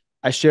then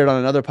I shared on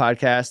another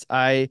podcast.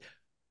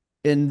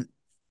 In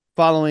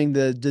following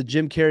the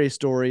Jim Carrey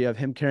story of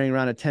him carrying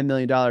around a $10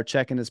 million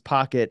check in his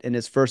pocket and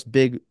his first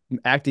big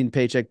acting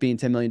paycheck being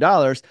 $10 million,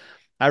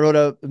 I wrote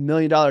a $1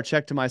 million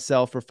check to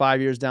myself for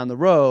 5 years down the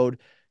road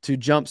to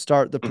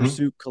jumpstart the Hmm.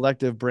 Pursuit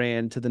Collective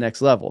brand to the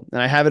next level.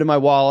 And I have it in my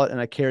wallet and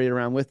I carry it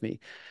around with me.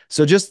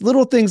 So just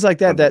little things like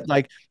that, Perfect.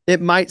 like, it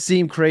might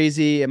seem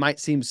crazy, it might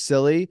seem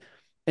silly.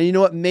 And you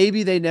know what?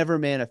 Maybe they never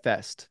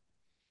manifest,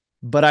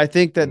 but I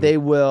think that Hmm.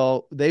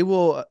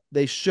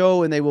 they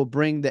show and they will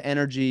bring the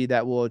energy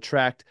that will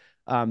attract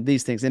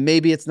these things. And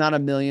maybe it's not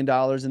 $1 million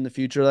in the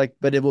future, like,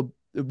 but it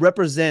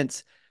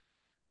represents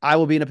I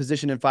will be in a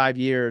position in 5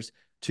 years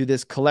to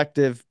this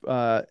collective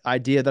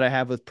idea that I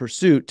have with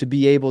Pursuit to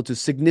be able to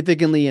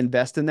significantly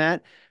invest in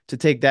that to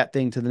take that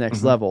thing to the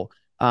next Hmm. level.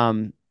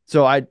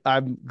 So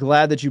I'm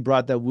glad that you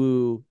brought that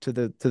woo to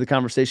the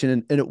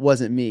conversation, and it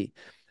wasn't me.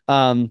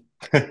 Um,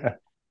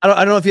 I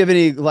don't know if you have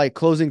any, like,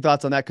 closing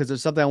thoughts on that, because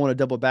there's something I want to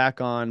double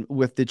back on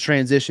with the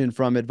transition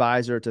from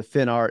advisor to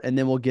FinArt, and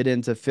then we'll get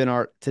into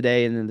FinArt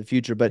today and in the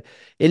future. But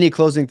any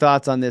closing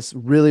thoughts on this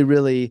really,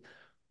 really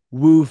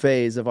woo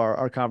phase of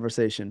our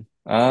conversation?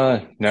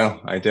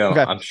 No, I don't.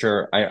 Okay. I'm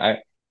sure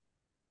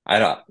I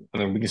don't, I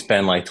mean, we can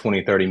spend like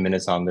 20, 30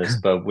 minutes on this,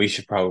 but we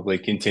should probably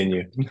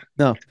continue.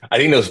 No. I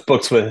think those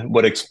books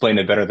would explain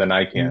it better than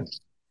I Mhm. can.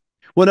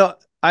 Well, no,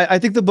 I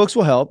think the books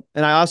will help.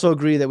 And I also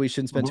agree that we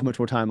shouldn't spend too Hmm. much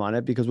more time on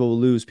it because we'll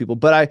lose people.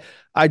 But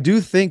I do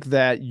think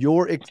that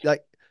your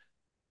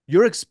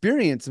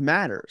experience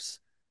matters,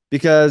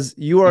 because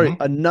you are Hmm.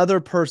 another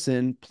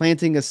person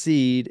planting a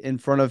seed in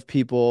front of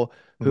people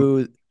Hmm.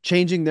 who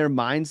changing their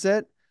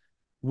mindset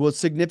will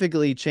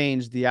significantly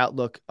change the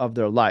outlook of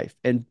their life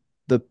and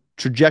the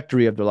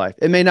trajectory of their life.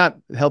 It may not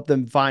help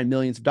them find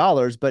millions of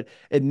dollars, but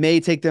it may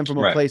take them from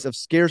a Right. place of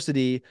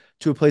scarcity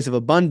to a place of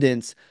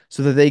abundance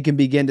so that they can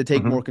begin to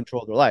take more Hmm.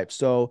 control of their life.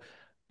 So,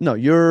 no,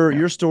 your Yeah.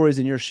 your stories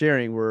and your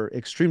sharing were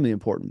extremely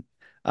important.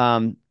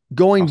 Um,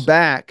 going Awesome.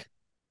 back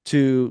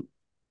to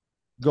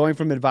going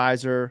from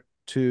advisor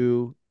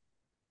to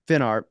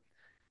FinArt,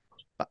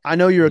 I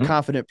know you're a Hmm.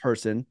 confident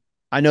person.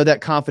 I know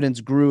that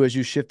confidence grew as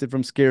you shifted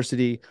from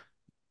scarcity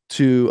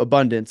to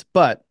abundance,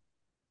 but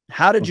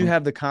how did you Hmm.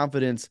 have the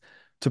confidence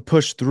to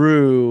push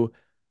through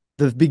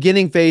the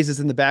beginning phases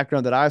in the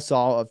background that I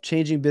saw of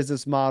changing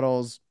business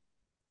models?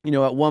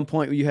 At one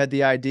point you had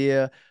the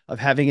idea of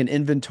having an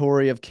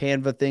inventory of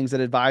Canva things that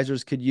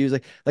advisors could use.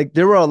 Like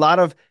there were a lot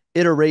of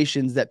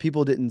iterations that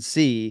people didn't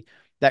see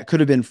that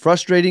could have been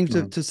frustrating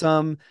to, Hmm. to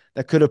some,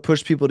 that could have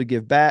pushed people to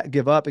give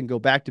up and go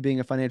back to being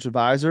a financial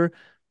advisor.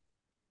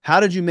 How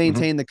did you Hmm.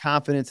 maintain the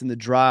confidence and the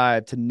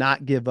drive to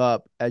not give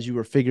up as you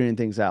were figuring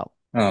things out?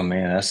 Oh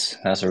man,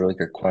 that's a really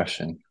good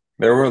question.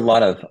 There were a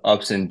lot of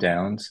ups and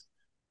downs,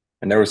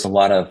 and there was a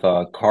lot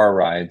of car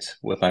rides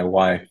with my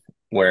wife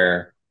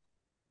where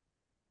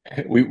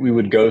we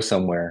would go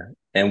somewhere,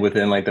 and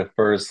within like the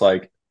first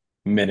like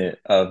minute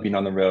of being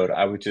on the road,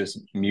 I would just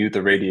mute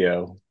the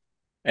radio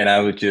and I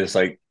would just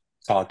like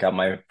talk out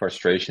my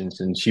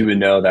frustrations, and she would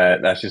know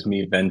that that's just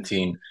me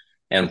venting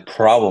and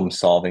problem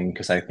solving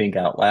because I think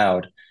out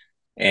loud,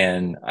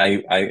 and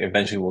I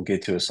eventually will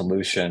get to a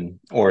solution,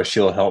 or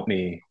she'll help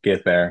me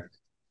get there.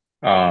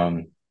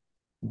 Um,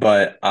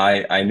 but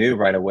I knew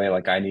right away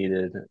like I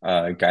needed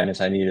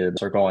guidance, I needed a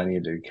circle, I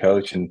needed a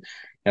coach, and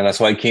that's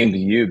why I came to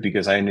you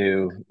because I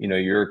knew,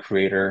 you're a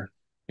creator,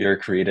 you're a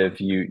creative,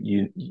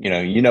 you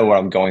know what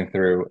I'm going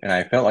through, and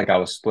I felt like I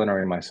was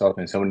splintering myself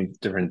in so many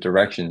different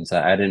directions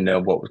that I didn't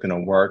know what was going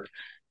to work.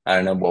 I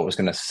didn't know what was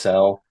going to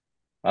sell.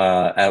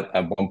 At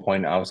one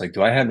point I was like,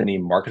 do I have any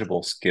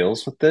marketable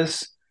skills with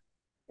this?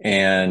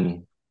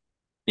 And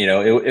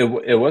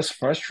it was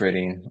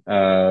frustrating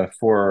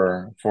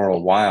for a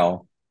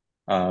while.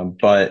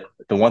 But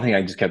the one thing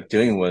I just kept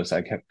doing was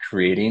I kept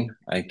creating.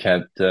 I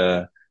kept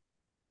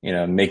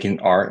making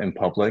art in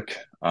public,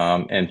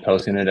 and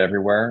posting it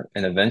everywhere.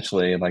 And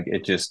eventually, like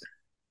it just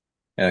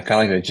kind of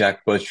like the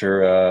Jack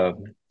Butcher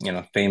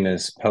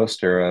famous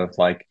poster of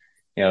like,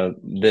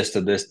 this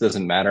to this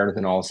doesn't matter.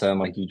 Then all of a sudden,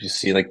 like you just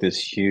see like this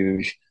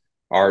huge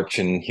arch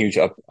and huge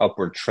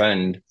upward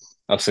trend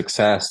of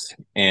success.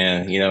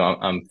 And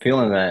I'm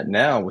feeling that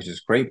now, which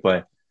is great,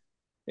 but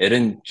it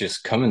didn't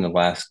just come in the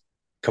last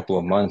couple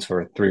of months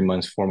or 3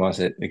 months, 4 months.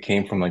 It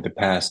came from like the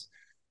past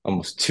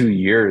almost 2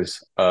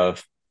 years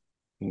of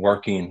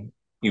working,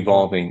 Hmm.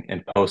 evolving,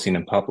 and posting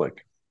in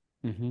public.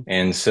 Hmm.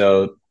 And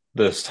so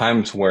those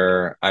times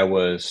where I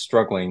was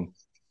struggling,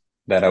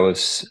 that I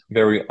was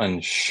very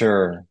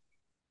unsure,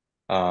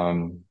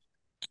 um,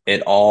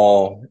 it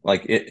all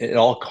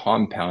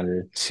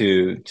compounded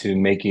to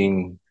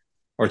making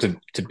or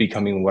to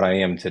becoming what I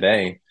am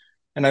today.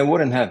 And I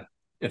wouldn't have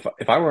if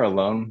I were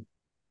alone,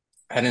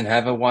 I didn't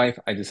have a wife.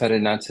 I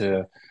decided not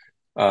to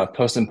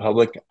post in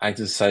public. I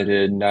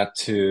decided not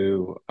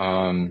to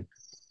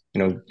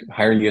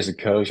hire you as a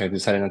coach. I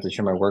decided not to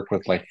share my work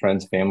with like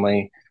friends,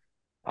 family.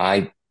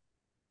 I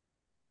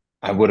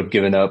I would have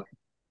given up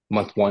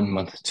month one,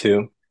 month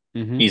two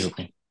Hmm.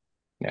 easily.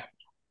 Yeah.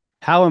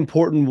 How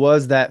important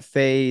was that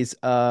phase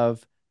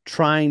of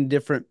trying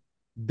different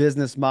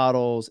business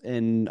models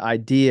and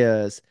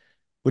ideas,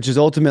 which is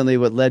ultimately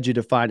what led you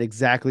to find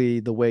exactly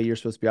the way you're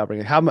supposed to be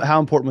operating? How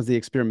important was the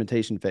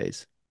experimentation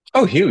phase?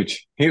 Oh,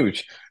 huge,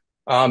 huge.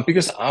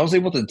 Because I was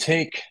able to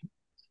take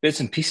bits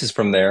and pieces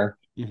from there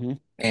Hmm.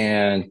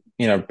 and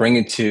bring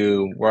it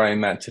to where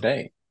I'm at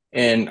today.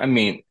 And I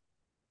mean,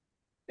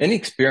 any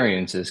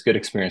experience is good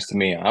experience to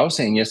me. I was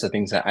saying yes to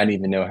things that I didn't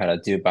even know how to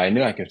do, but I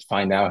knew I could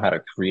find out how to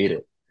create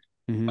it.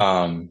 Hmm.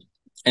 Um,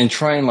 and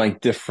trying like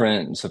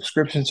different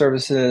subscription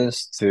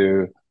services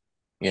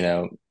you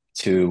know,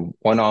 to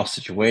one-off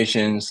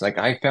situations. Like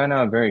I found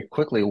out very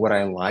quickly what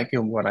I like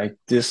and what I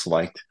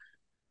disliked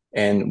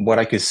and what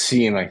I could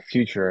see in my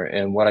future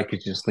and what I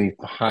could just leave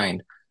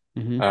behind.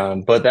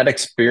 Hmm. But that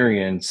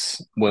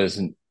experience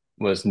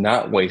was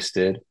not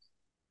wasted,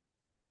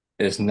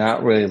 is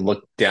not really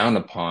looked down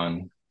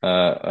upon,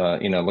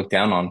 looked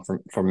down on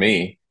for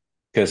me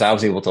because I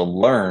was able to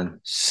learn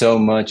so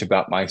much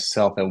about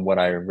myself and what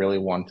I really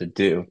want to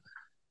do.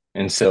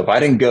 And so if I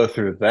didn't go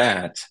through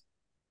that,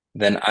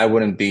 then I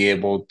wouldn't be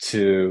able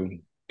to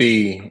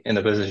be in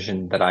the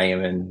position that I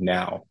am in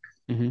now.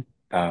 Hmm.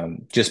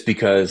 Just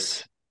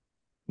because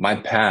my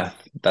path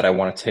that I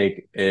want to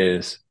take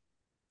is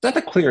not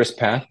the clearest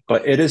path,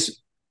 but it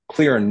is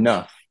clear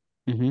enough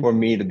Hmm. for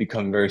me to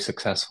become very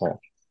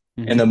successful.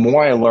 And Hmm. the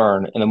more I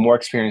learn and the more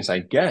experience I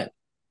get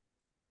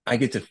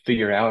to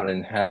figure out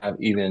and have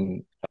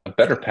even a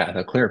better path,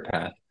 a clear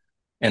path.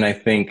 And I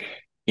think,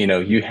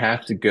 you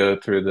have to go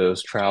through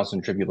those trials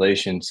and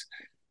tribulations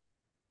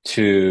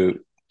to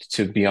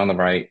be on the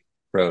right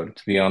road,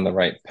 to be on the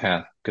right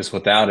path. Because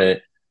without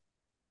it,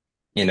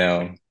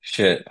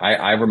 shit.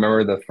 I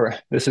remember the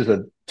first. This is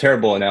a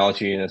terrible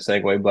analogy and a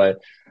segue, but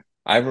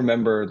I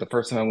remember the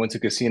first time I went to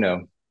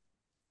casino.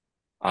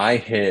 I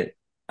hit.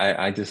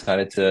 I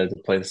decided to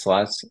play the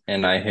slots,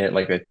 and I hit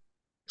like a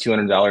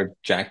 $200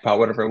 jackpot,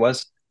 whatever it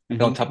was. I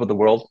felt Hmm. on top of the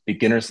world,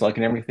 beginner's luck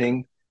and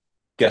everything.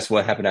 Guess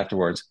what happened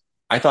afterwards?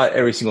 I thought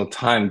every single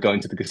time going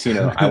to the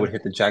casino, I would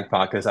hit the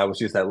jackpot because I was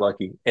just that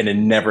lucky, and it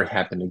never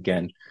happened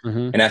again.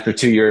 Hmm. And after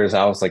 2 years,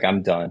 I was like,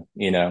 I'm done.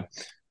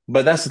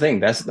 But that's the thing.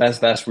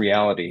 That's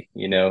reality.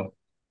 You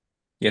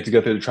have to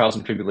go through the trials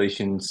and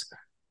tribulations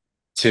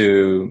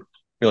to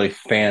really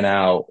fan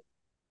out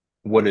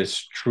what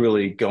is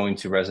truly going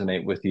to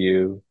resonate with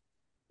you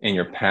and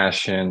your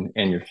passion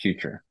and your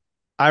future.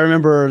 I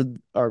remember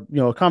our,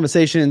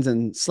 conversations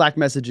and Slack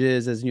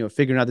messages as,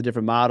 figuring out the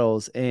different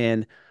models.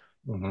 And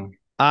Hmm.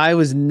 I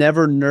was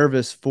never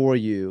nervous for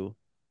you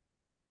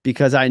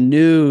because I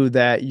knew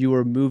that you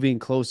were moving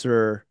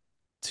closer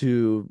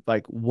to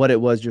like what it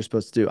was you're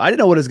supposed to do. I didn't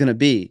know what it was going to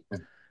be.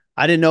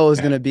 I didn't know it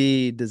was going Yeah, to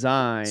be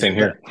design, same but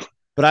here.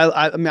 But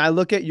I mean, I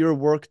look at your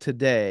work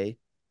today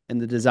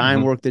and the design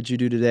Hmm. work that you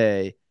do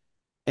today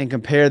and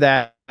compare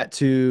that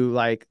to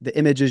like the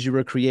images you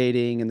were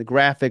creating and the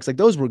graphics, like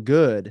those were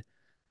good,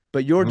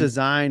 but your Hmm.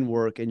 design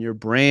work and your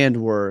brand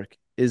work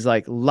is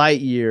like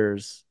light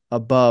years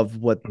above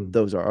what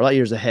those are, or light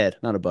years ahead,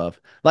 not above,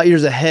 light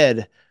years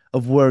ahead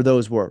of where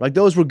those were. Like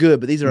those were good,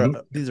 but Hmm.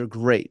 these are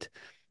great.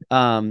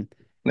 Um,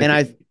 and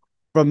Thank you. I,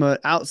 from an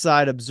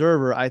outside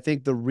observer, I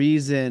think the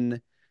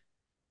reason,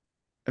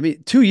 I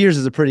mean, 2 years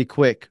is a pretty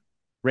quick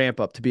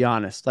ramp up, to be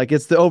honest. Like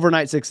it's the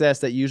overnight success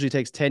that usually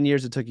takes 10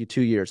 years. It took you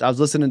 2 years. I was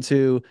listening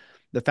to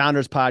the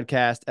Founders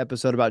Podcast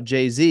episode about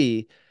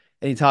Jay-Z,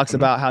 and he talks Hmm.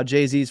 about how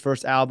Jay-Z's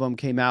first album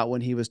came out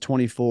when he was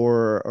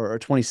 24 or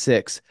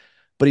 26,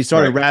 but he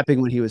started Right.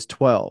 rapping when he was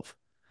 12.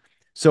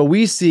 So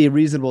we see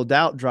Reasonable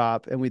Doubt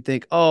drop and we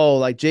think, oh,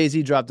 like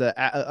Jay-Z dropped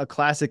a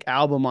classic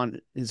album on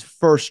his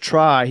first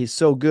try. He's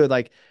so good.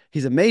 Like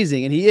he's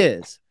amazing. And he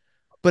is,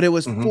 but it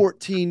was Hmm.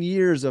 14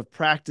 years of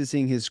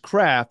practicing his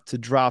craft to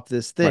drop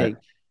this Right. thing.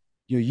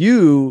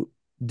 You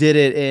did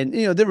it,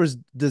 and there was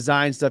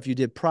design stuff you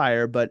did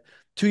prior, but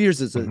 2 years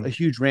is a Hmm.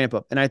 huge ramp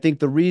up. And I think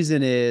the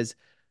reason is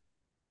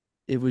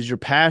it was your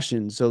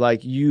passion. So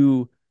like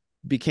you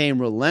became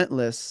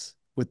relentless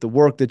with the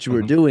work that you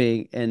were Hmm.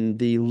 doing and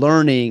the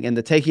learning and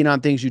the taking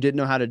on things you didn't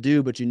know how to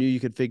do, but you knew you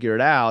could figure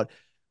it out,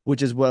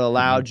 which is what Hmm.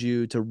 allowed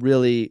you to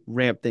really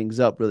ramp things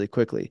up really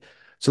quickly.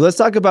 So let's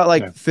talk about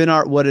like Yeah.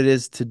 FinArt, what it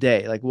is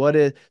today. Like what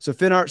is so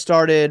FinArt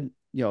started,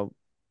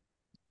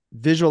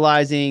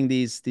 visualizing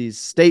these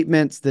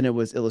statements, then it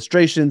was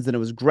illustrations, then it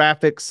was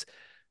graphics.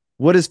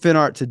 What is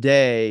FinArt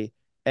today,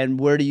 and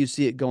where do you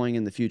see it going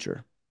in the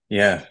future?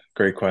 Yeah.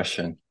 Great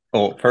question.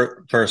 Well,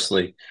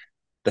 firstly,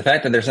 the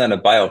fact that there's not a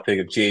biopic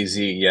of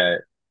Jay-Z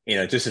yet,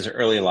 just his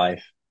early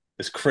life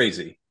is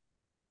crazy.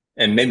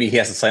 And maybe he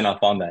has to sign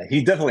off on that.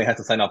 He definitely has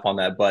to sign off on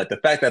that. But the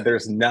fact that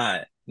there's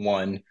not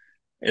one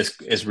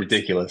is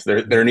ridiculous.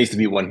 There needs to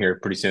be one here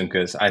pretty soon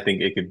because I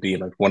think it could be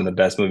like one of the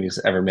best movies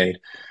ever made.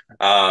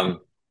 Um,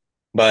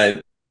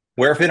 but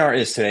where FinArt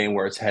is today and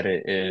where it's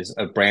headed is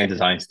a brand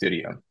design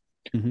studio.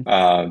 Mm-hmm.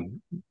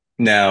 Um,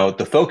 Now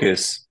the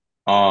focus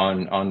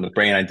on the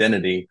brand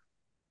identity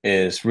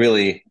is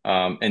really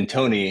and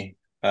Tony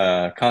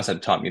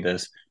Concept taught me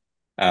this.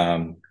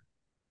 Um,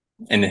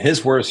 and in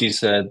his words, he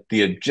said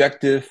the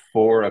objective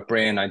for a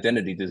brand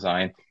identity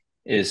design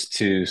is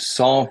to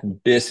solve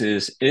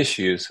business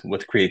issues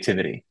with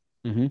creativity.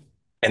 Mm-hmm.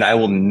 And I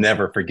will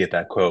never forget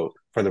that quote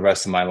for the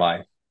rest of my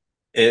life.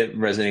 It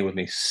resonated with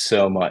me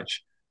so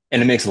much.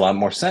 And it makes a lot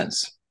more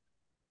sense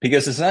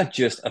because it's not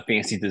just a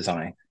fancy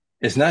design.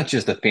 It's not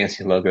just a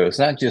fancy logo. It's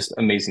not just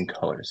amazing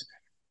colors.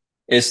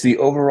 It's the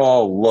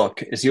overall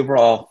look, it's the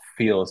overall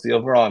feel, it's the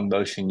overall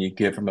emotion you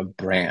get from a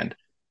brand.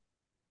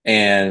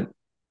 And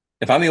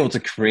if I'm able to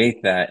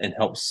create that and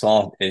help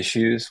solve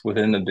issues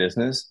within the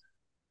business,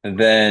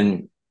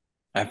 then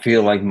I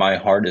feel like my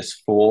heart is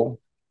full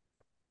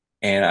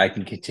and I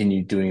can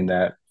continue doing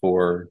that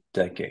for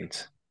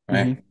decades,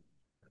 right? Mm-hmm.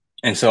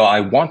 And so I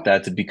want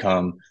that to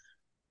become,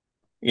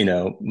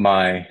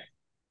 my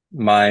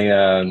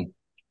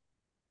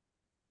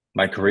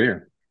my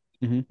career.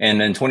 Mm-hmm.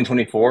 And in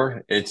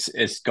 2024,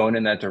 it's going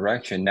in that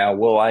direction. Now,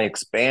 will I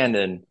expand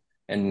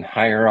and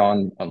hire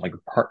on like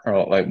a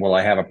partner? Like, will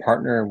I have a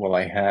partner? Will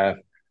I have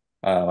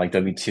like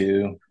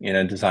W-2,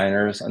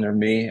 designers under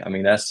me? I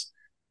mean, that's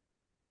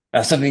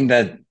something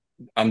that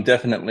I'm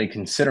definitely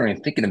considering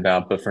thinking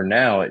about. But for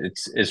now,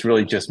 it's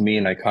really just me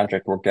and I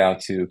contract work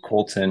out to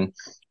Colton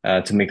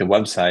to make the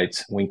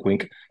websites. Wink,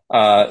 wink.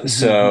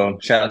 So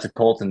shout out to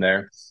Colton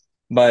there.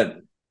 But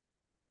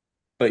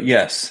but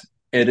yes,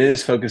 it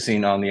is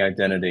focusing on the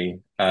identity,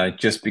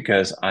 just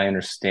because I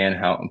understand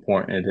how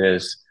important it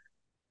is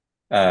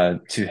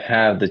to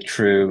have the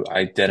true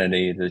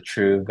identity, the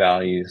true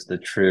values, the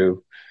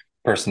true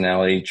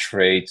personality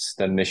traits,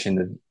 the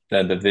mission,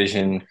 the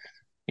vision,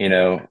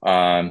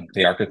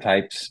 the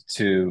archetypes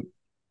to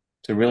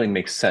really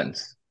make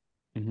sense.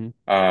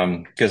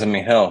 Mm-hmm. Because I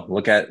mean, hell,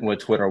 look at what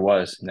Twitter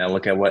was. Now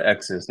look at what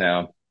X is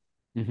now.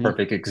 Mm-hmm.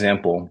 Perfect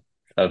example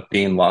of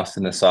being lost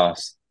in the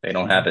sauce. They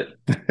don't have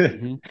Mm-hmm. it.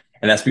 Mm-hmm.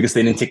 And that's because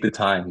they didn't take the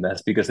time.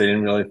 That's because they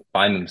didn't really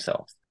find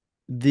themselves.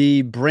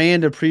 The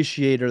brand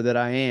appreciator that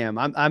I am,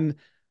 I'm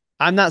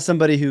not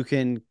somebody who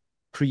can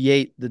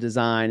create the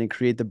design and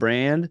create the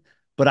brand,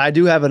 but I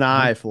do have an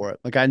eye Hmm. for it.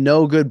 Like I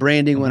know good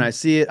branding when I Hmm.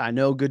 see it. I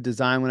know good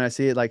design when I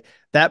see it. Like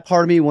that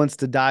part of me wants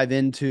to dive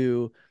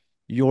into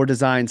your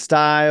design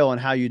style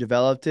and how you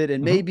developed it.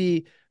 And Hmm.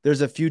 maybe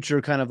there's a future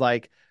kind of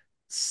like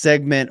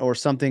segment or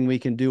something we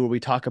can do where we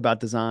talk about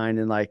design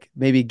and like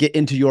maybe get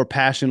into your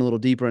passion a little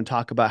deeper and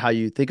talk about how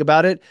you think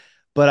about it.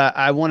 But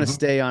I want to Hmm.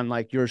 stay on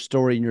like your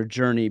story and your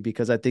journey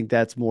because I think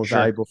that's more Sure.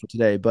 valuable for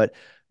today. But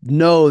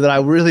know that I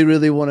really,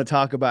 really want to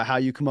talk about how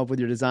you come up with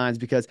your designs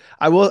because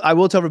I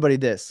will tell everybody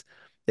this.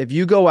 If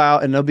you go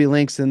out and there'll be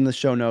links in the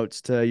show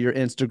notes to your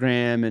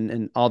Instagram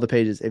and all the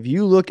pages, if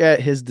you look at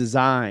his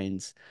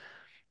designs,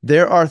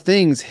 there are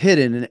things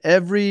hidden in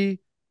every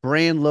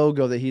brand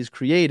logo that he's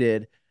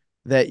created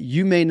that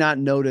you may not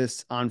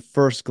notice on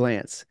first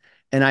glance.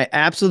 And I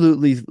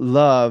absolutely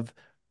love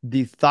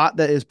the thought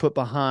that is put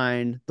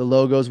behind the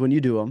logos when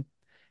you do them,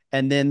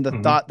 and then the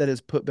Hmm. thought that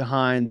is put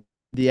behind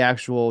the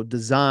actual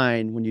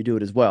design when you do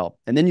it as well.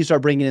 And then you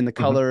start bringing in the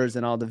Hmm. colors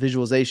and all the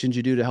visualizations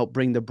you do to help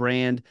bring the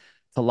brand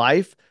to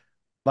life.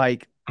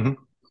 Like Hmm.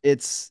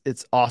 it's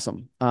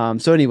awesome.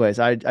 So anyways,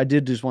 I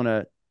did just want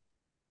to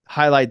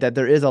highlight that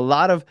there is a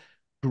lot of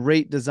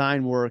great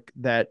design work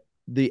that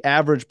the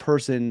average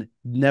person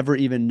never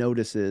even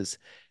notices.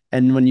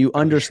 And when you That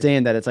is true.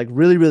 understand that, it's like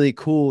really, really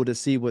cool to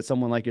see what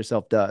someone like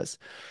yourself does.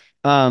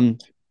 Um,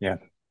 Yeah.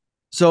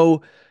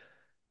 so,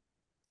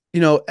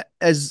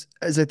 as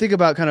I think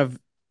about kind of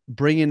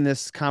bringing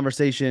this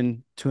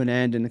conversation to an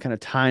end and kind of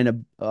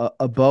tying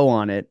a bow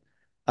on it,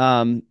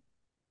 um,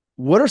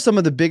 what are some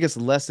of the biggest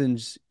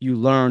lessons you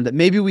learned that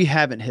maybe we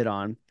haven't hit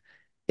on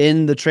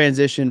in the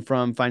transition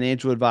from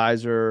financial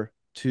advisor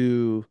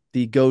to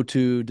the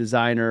go-to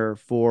designer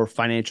for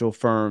financial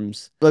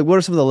firms? Like, what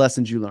are some of the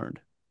lessons you learned?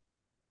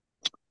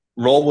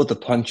 Roll with the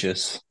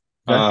punches.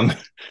 Okay. Um,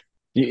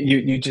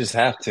 you just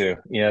have to.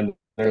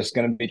 There's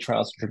going to be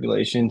trials and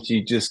tribulations.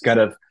 You just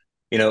gotta,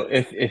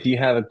 if you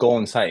have a goal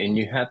in sight, and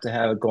you have to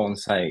have a goal in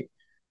sight.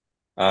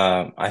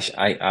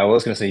 I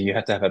was going to say you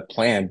have to have a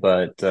plan,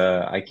 but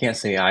I can't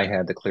say I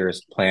had the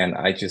clearest plan.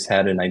 I just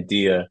had an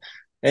idea,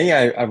 and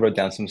yeah, I wrote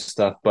down some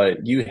stuff.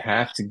 But you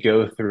have to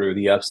go through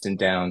the ups and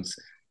downs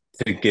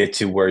to get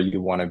to where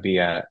you want to be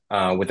at.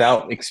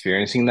 Without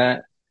experiencing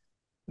that,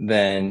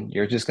 then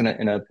you're just going to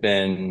end up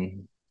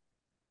in,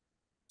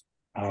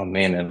 oh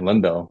man, in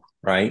limbo,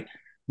 right?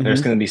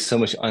 There's Mm-hmm. going to be so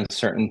much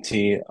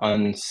uncertainty,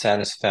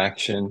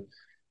 unsatisfaction.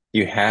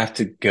 You have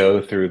to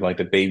go through like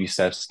the baby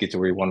steps to get to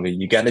where you want to be.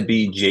 You got to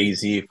be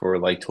Jay-Z for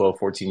like 12,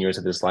 14 years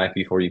of his life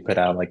before you put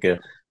out like a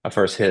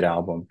first hit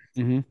album.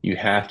 Mm-hmm. You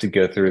have to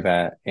go through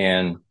that.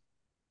 And,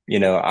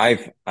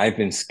 I've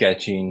been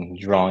sketching,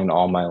 drawing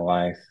all my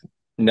life.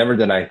 Never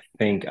did I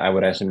think I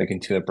would actually make it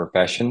into a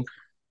profession.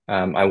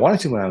 I wanted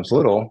to when I was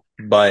little,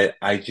 but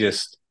I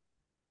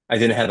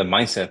didn't have the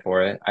mindset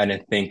for it. I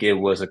didn't think it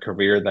was a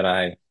career that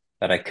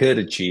I could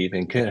achieve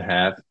and could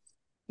have.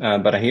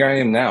 But here I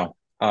am now.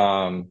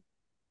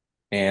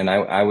 And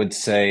I would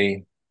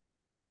say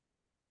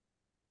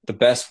the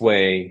best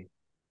way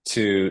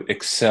to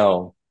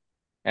excel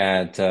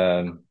at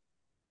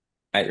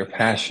at your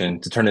passion,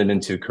 to turn it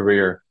into a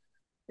career,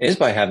 is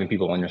by having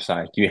people on your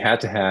side. You have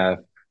to have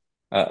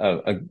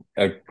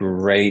a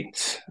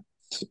great,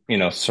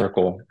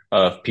 circle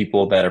of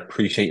people that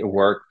appreciate your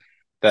work,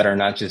 that are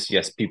not just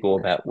yes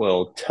people that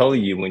will tell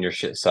you when your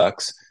shit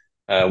sucks,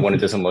 when it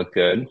doesn't look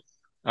good.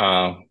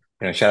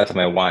 Shout out to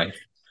my wife.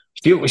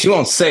 She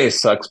won't say it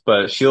sucks,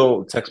 but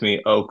she'll text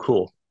me, "Oh,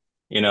 cool,"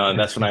 and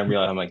that's when I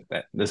realize I'm like,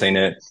 that this ain't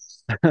it.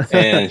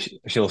 And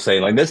she'll say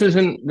like, this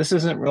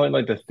isn't really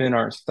like the thin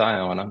art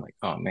style," and I'm like,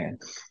 "Oh man."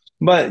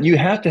 But you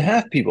have to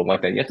have people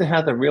like that. You have to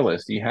have the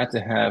realist. You have to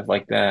have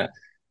like that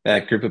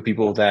group of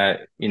people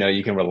that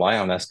you can rely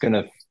on. That's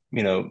gonna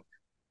you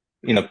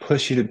know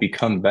push you to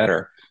become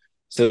better.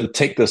 So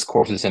take those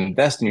courses,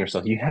 invest in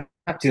yourself. You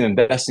have to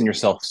invest in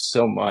yourself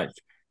so much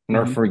in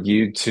order Mm-hmm. for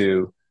you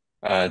to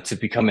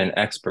become an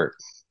expert.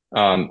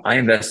 I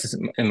invest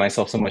in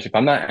myself so much. If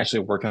I'm not actually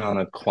working on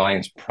a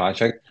client's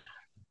project,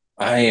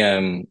 I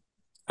am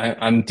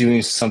I'm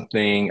doing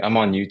something. I'm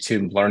on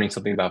YouTube learning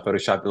something about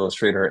Photoshop,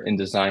 Illustrator,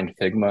 InDesign,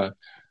 Figma.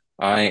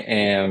 I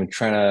am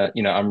trying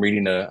to, I'm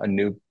reading a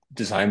new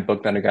design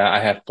book that I got. I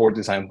have 4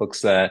 design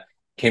books that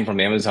came from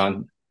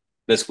Amazon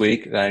this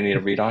week that I need to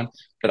read on.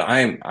 But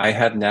I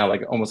have now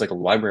like almost like a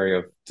library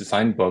of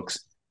design books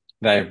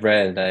that I've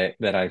read,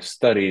 that I've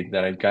studied,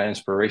 that I've got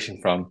inspiration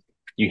from.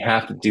 You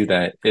have to do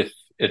that. If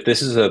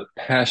this is a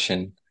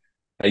passion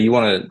that you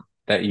want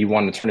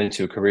to turn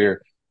into a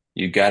career,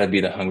 you got to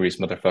be the hungriest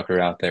motherfucker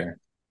out there.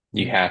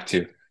 You Mm-hmm. have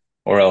to,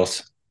 or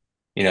else,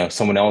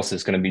 someone else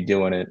is going to be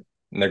doing it,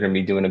 and they're going to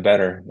be doing it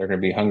better. They're going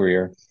to be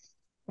hungrier.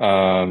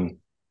 Um,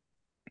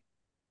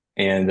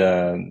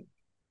 and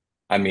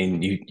I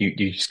mean, you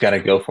just got to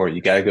go for it.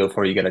 You got to go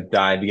for it. You got to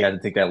dive. You got to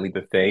take that leap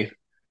of faith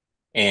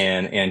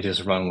and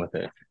just run with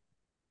it.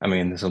 I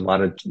mean, there's a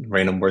lot of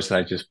random words that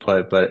I just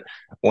put, but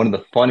one of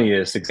the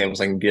funniest examples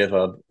I can give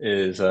of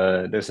is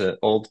there's an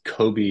old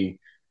Kobe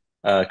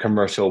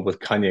commercial with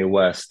Kanye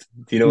West.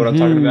 Do you know what I'm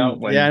talking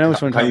about? Yeah, I When know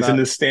which one I'm talking Kanye's in about.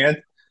 the stand,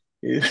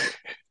 he-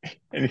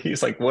 and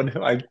he's like, "What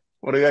do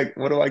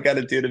I got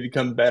to do to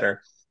become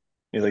better?"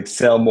 He's like,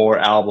 "Sell more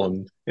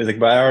albums." He's like,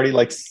 "But I already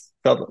like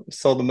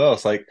sell the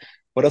most. Like,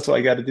 what else do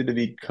I got to do to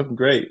become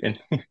great?" And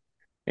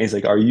he's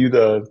like, "Are you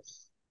the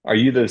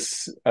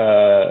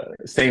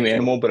same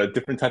animal but a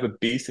different type of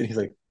beast?" And he's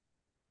like,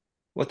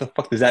 "What the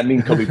fuck does that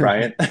mean, Kobe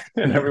Bryant?"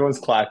 And everyone's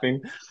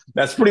clapping.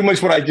 That's pretty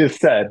much what I just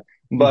said.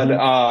 But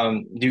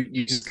Mm-hmm.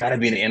 you just gotta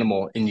be an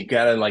animal, and you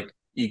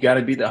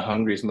gotta be the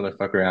hungriest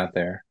motherfucker out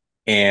there.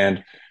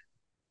 And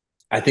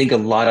I think a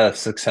lot of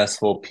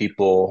successful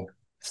people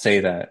say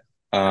that.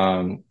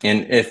 And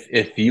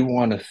if you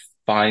want to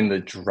find the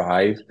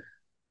drive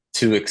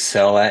to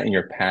excel at in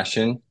your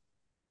passion,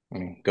 I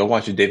mean, go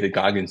watch a David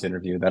Goggins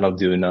interview. That'll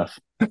do enough.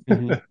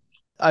 Mm-hmm.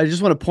 I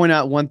just want to point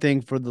out one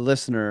thing for the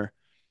listener.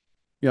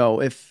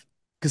 If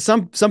because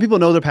some people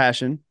know their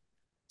passion,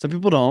 some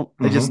people don't.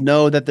 They just Hmm.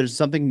 know that there's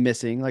something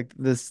missing. Like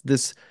this.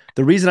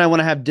 The reason I want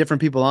to have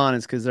different people on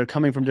is because they're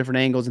coming from different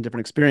angles and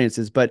different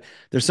experiences. But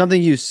there's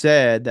something you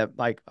said that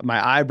like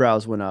my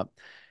eyebrows went up.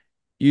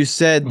 You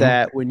said Hmm.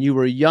 that when you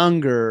were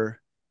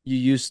younger, you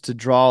used to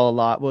draw a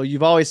lot. Well,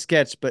 you've always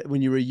sketched, but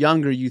when you were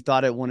younger, you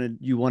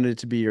wanted it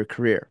to be your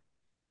career.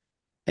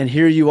 And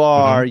here you Hmm.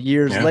 are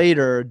years Yeah.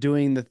 later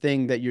doing the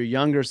thing that your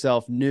younger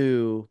self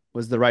knew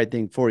was the right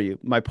thing for you.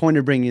 My point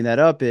of bringing that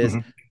up is Hmm.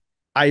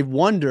 I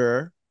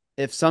wonder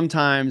if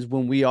sometimes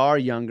when we are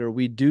younger,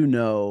 we do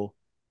know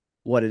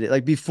what it is.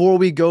 Like before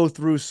we go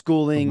through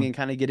schooling Hmm. and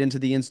kind of get into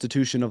the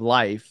institution of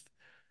life,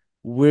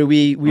 where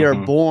we are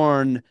Hmm.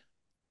 born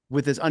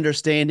with this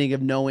understanding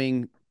of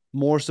knowing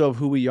more so of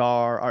who we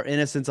are. Our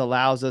innocence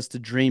allows us to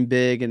dream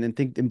big and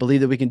think and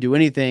believe that we can do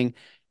anything.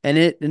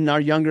 And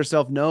our younger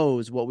self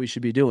knows what we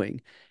should be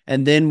doing.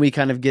 And then we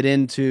kind of get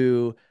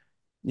into,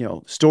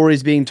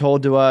 stories being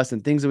told to us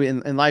and things that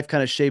and life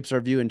kind of shapes our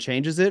view and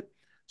changes it.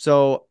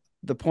 So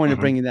the point of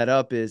Hmm. bringing that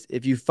up is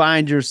if you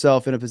find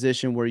yourself in a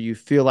position where you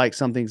feel like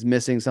something's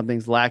missing,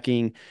 something's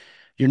lacking,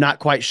 you're not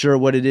quite sure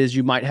what it is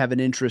you might have an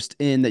interest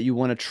in that you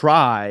want to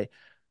try,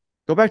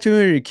 go back to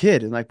when you were a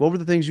kid and like what were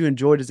the things you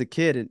enjoyed as a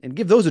kid and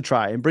give those a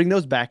try and bring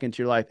those back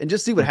into your life and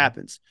just see what Hmm.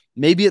 happens.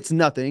 Maybe it's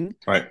nothing,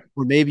 Right.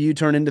 or maybe you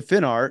turn into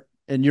fin art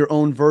and your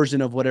own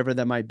version of whatever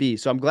that might be.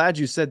 So I'm glad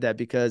you said that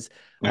because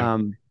Yeah.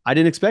 I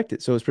didn't expect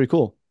it. So it's pretty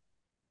cool.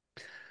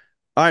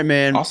 All right,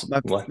 man. Awesome.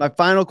 My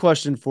final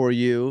question for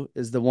you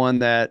is the one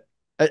that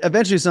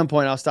eventually at some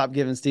point I'll stop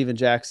giving Steven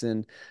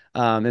Jackson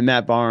and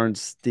Matt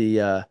Barnes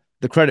the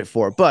credit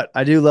for. But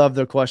I do love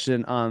their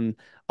question on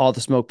All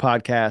the Smoke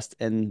podcast.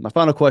 And my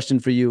final question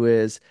for you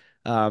is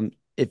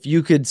if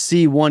you could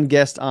see one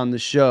guest on the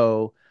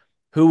show,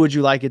 who would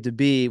you like it to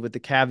be, with the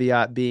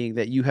caveat being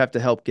that you have to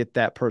help get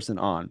that person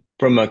on?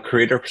 From a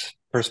creator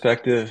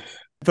perspective,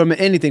 From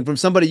anything, from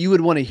somebody you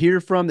would want to hear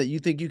from that you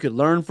think you could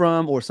learn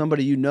from, or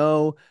somebody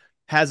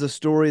has a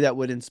story that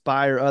would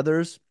inspire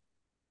others.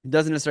 It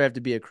doesn't necessarily have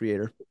to be a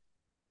creator.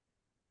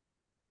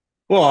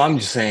 well, I'm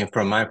just saying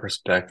from my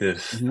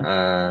perspective,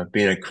 Hmm.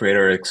 being a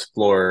creator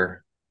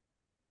explorer,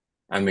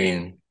 I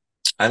mean,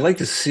 I like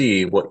to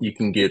see what you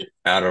can get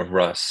out of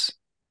Russ.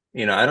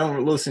 I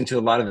don't listen to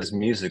a lot of his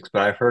music,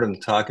 but I've heard him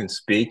talk and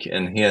speak,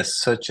 and he has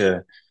such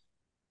a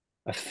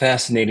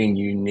fascinating,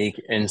 unique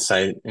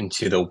insight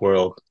into the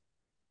world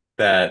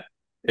that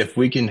if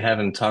we can have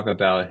him talk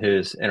about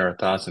his inner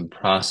thoughts and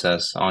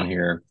process on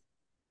here,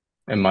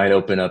 it might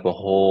open up a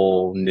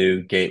whole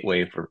new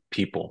gateway for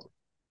people.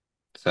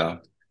 So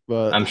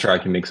But I'm sure I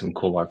can make some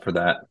cool art for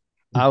that.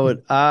 I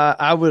would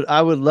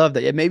love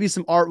that. Yeah, maybe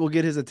some art will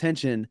get his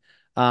attention.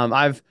 Um,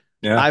 I've,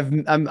 Yeah.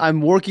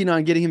 I'm working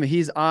on getting him.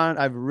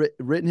 I've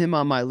written him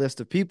on my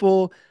list of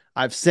people.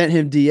 I've sent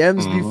him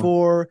DMs Hmm.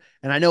 before,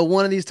 and I know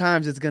one of these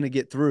times it's going to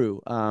get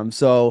through.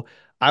 So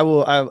I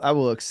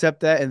will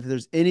accept that. And if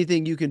there's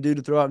anything you can do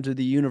to throw out into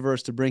the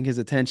universe to bring his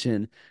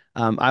attention,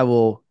 I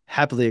will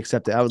happily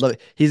accept it. I would love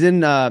it. He's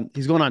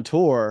going on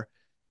tour,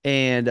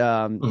 and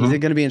he's Hmm.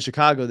 going to be in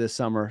Chicago this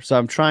summer. So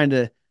I'm trying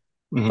to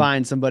Hmm.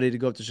 find somebody to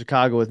go up to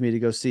Chicago with me to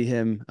go see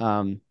him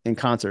in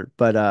concert.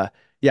 But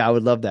yeah, I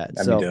would love that.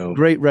 That'd be So dope.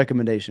 great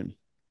recommendation.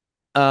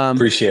 Um,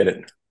 Appreciate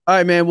it. all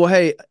right, man. Well,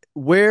 hey,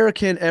 where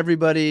can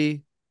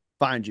everybody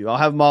find you? I'll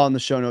have them all in the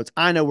show notes.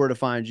 I know where to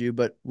find you,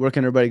 but where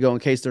can everybody go in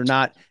case they're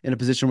not in a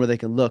position where they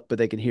can look, but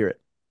they can hear it?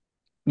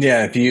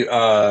 Yeah, if you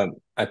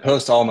I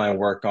post all my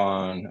work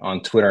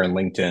on Twitter and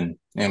LinkedIn.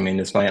 I mean,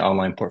 it's my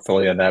online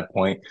portfolio at that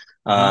point.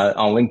 Mhm.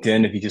 On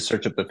LinkedIn, if you just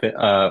search up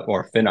the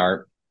or Fin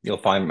Art, you'll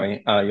find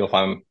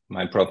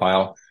my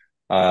profile.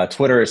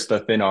 Twitter is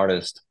the Fin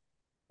Artist,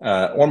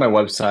 or my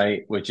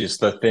website, which is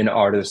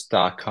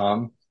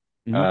thefinartist.com.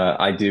 Mhm.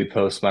 I do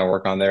post my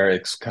work on there.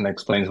 It kind of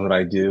explains what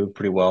I do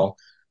pretty well.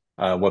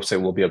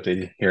 Website will be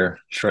updated here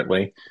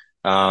shortly.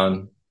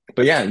 Um,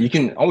 but yeah, you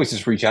can always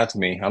just reach out to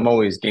me. I'm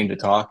always game to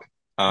talk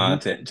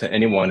Mhm. to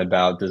anyone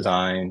about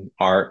design,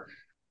 art,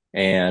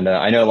 and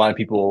I know a lot of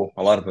people,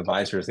 a lot of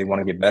advisors, they want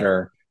to get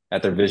better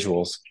at their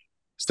visuals.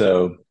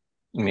 So,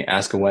 I mean,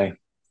 ask away.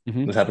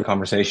 Mhm. Let's have a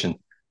conversation.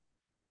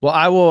 Well,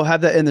 I will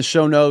have that in the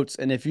show notes.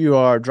 And if you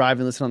are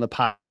driving, listening on the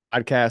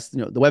podcast,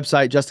 the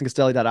website,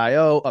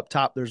 justincastelli.io, up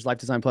top, there's Life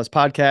Design Plus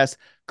podcast.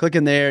 Click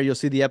in there. You'll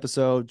see the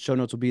episode. Show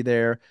notes will be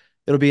there.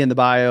 It'll be in the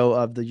bio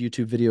of the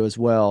YouTube video as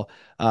well.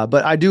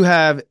 But I do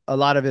have a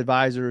lot of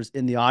advisors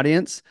in the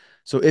audience.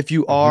 So if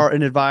you are Hmm.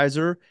 an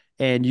advisor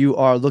and you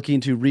are looking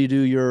to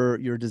redo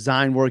your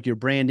design work, your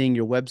branding,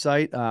 your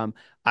website,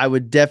 I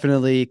would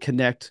definitely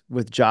connect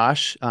with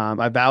Josh.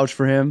 I vouch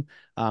for him.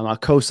 I'll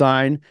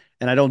co-sign,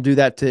 and I don't do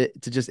that to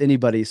just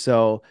anybody.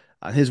 So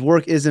his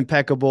work is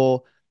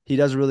impeccable. He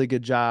does a really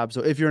good job.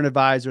 So if you're an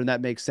advisor and that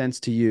makes sense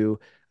to you,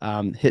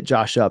 hit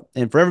Josh up.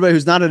 And for everybody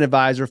who's not an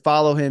advisor,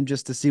 follow him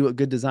just to see what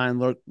good design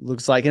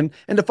looks like, and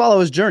to follow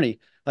his journey.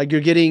 Like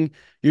you're getting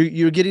to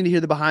hear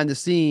the behind the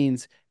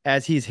scenes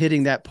as he's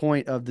hitting that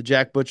point of the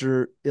Jack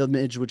Butcher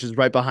image, which is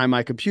right behind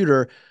my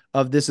computer,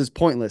 of This Is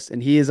Pointless,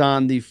 and he is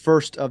on the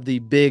first of the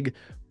big,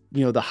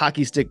 the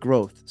hockey stick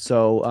growth.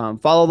 So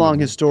follow along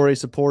his story,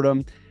 support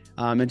him.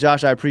 And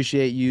Josh, I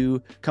appreciate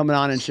you coming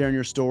on and sharing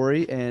your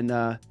story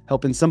and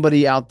helping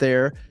somebody out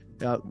there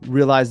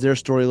realize their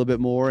story a little bit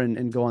more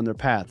and go on their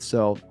path.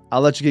 So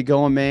I'll let you get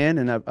going, man.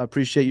 And I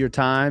appreciate your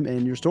time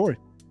and your story.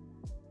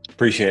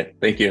 Appreciate it.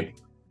 Thank you.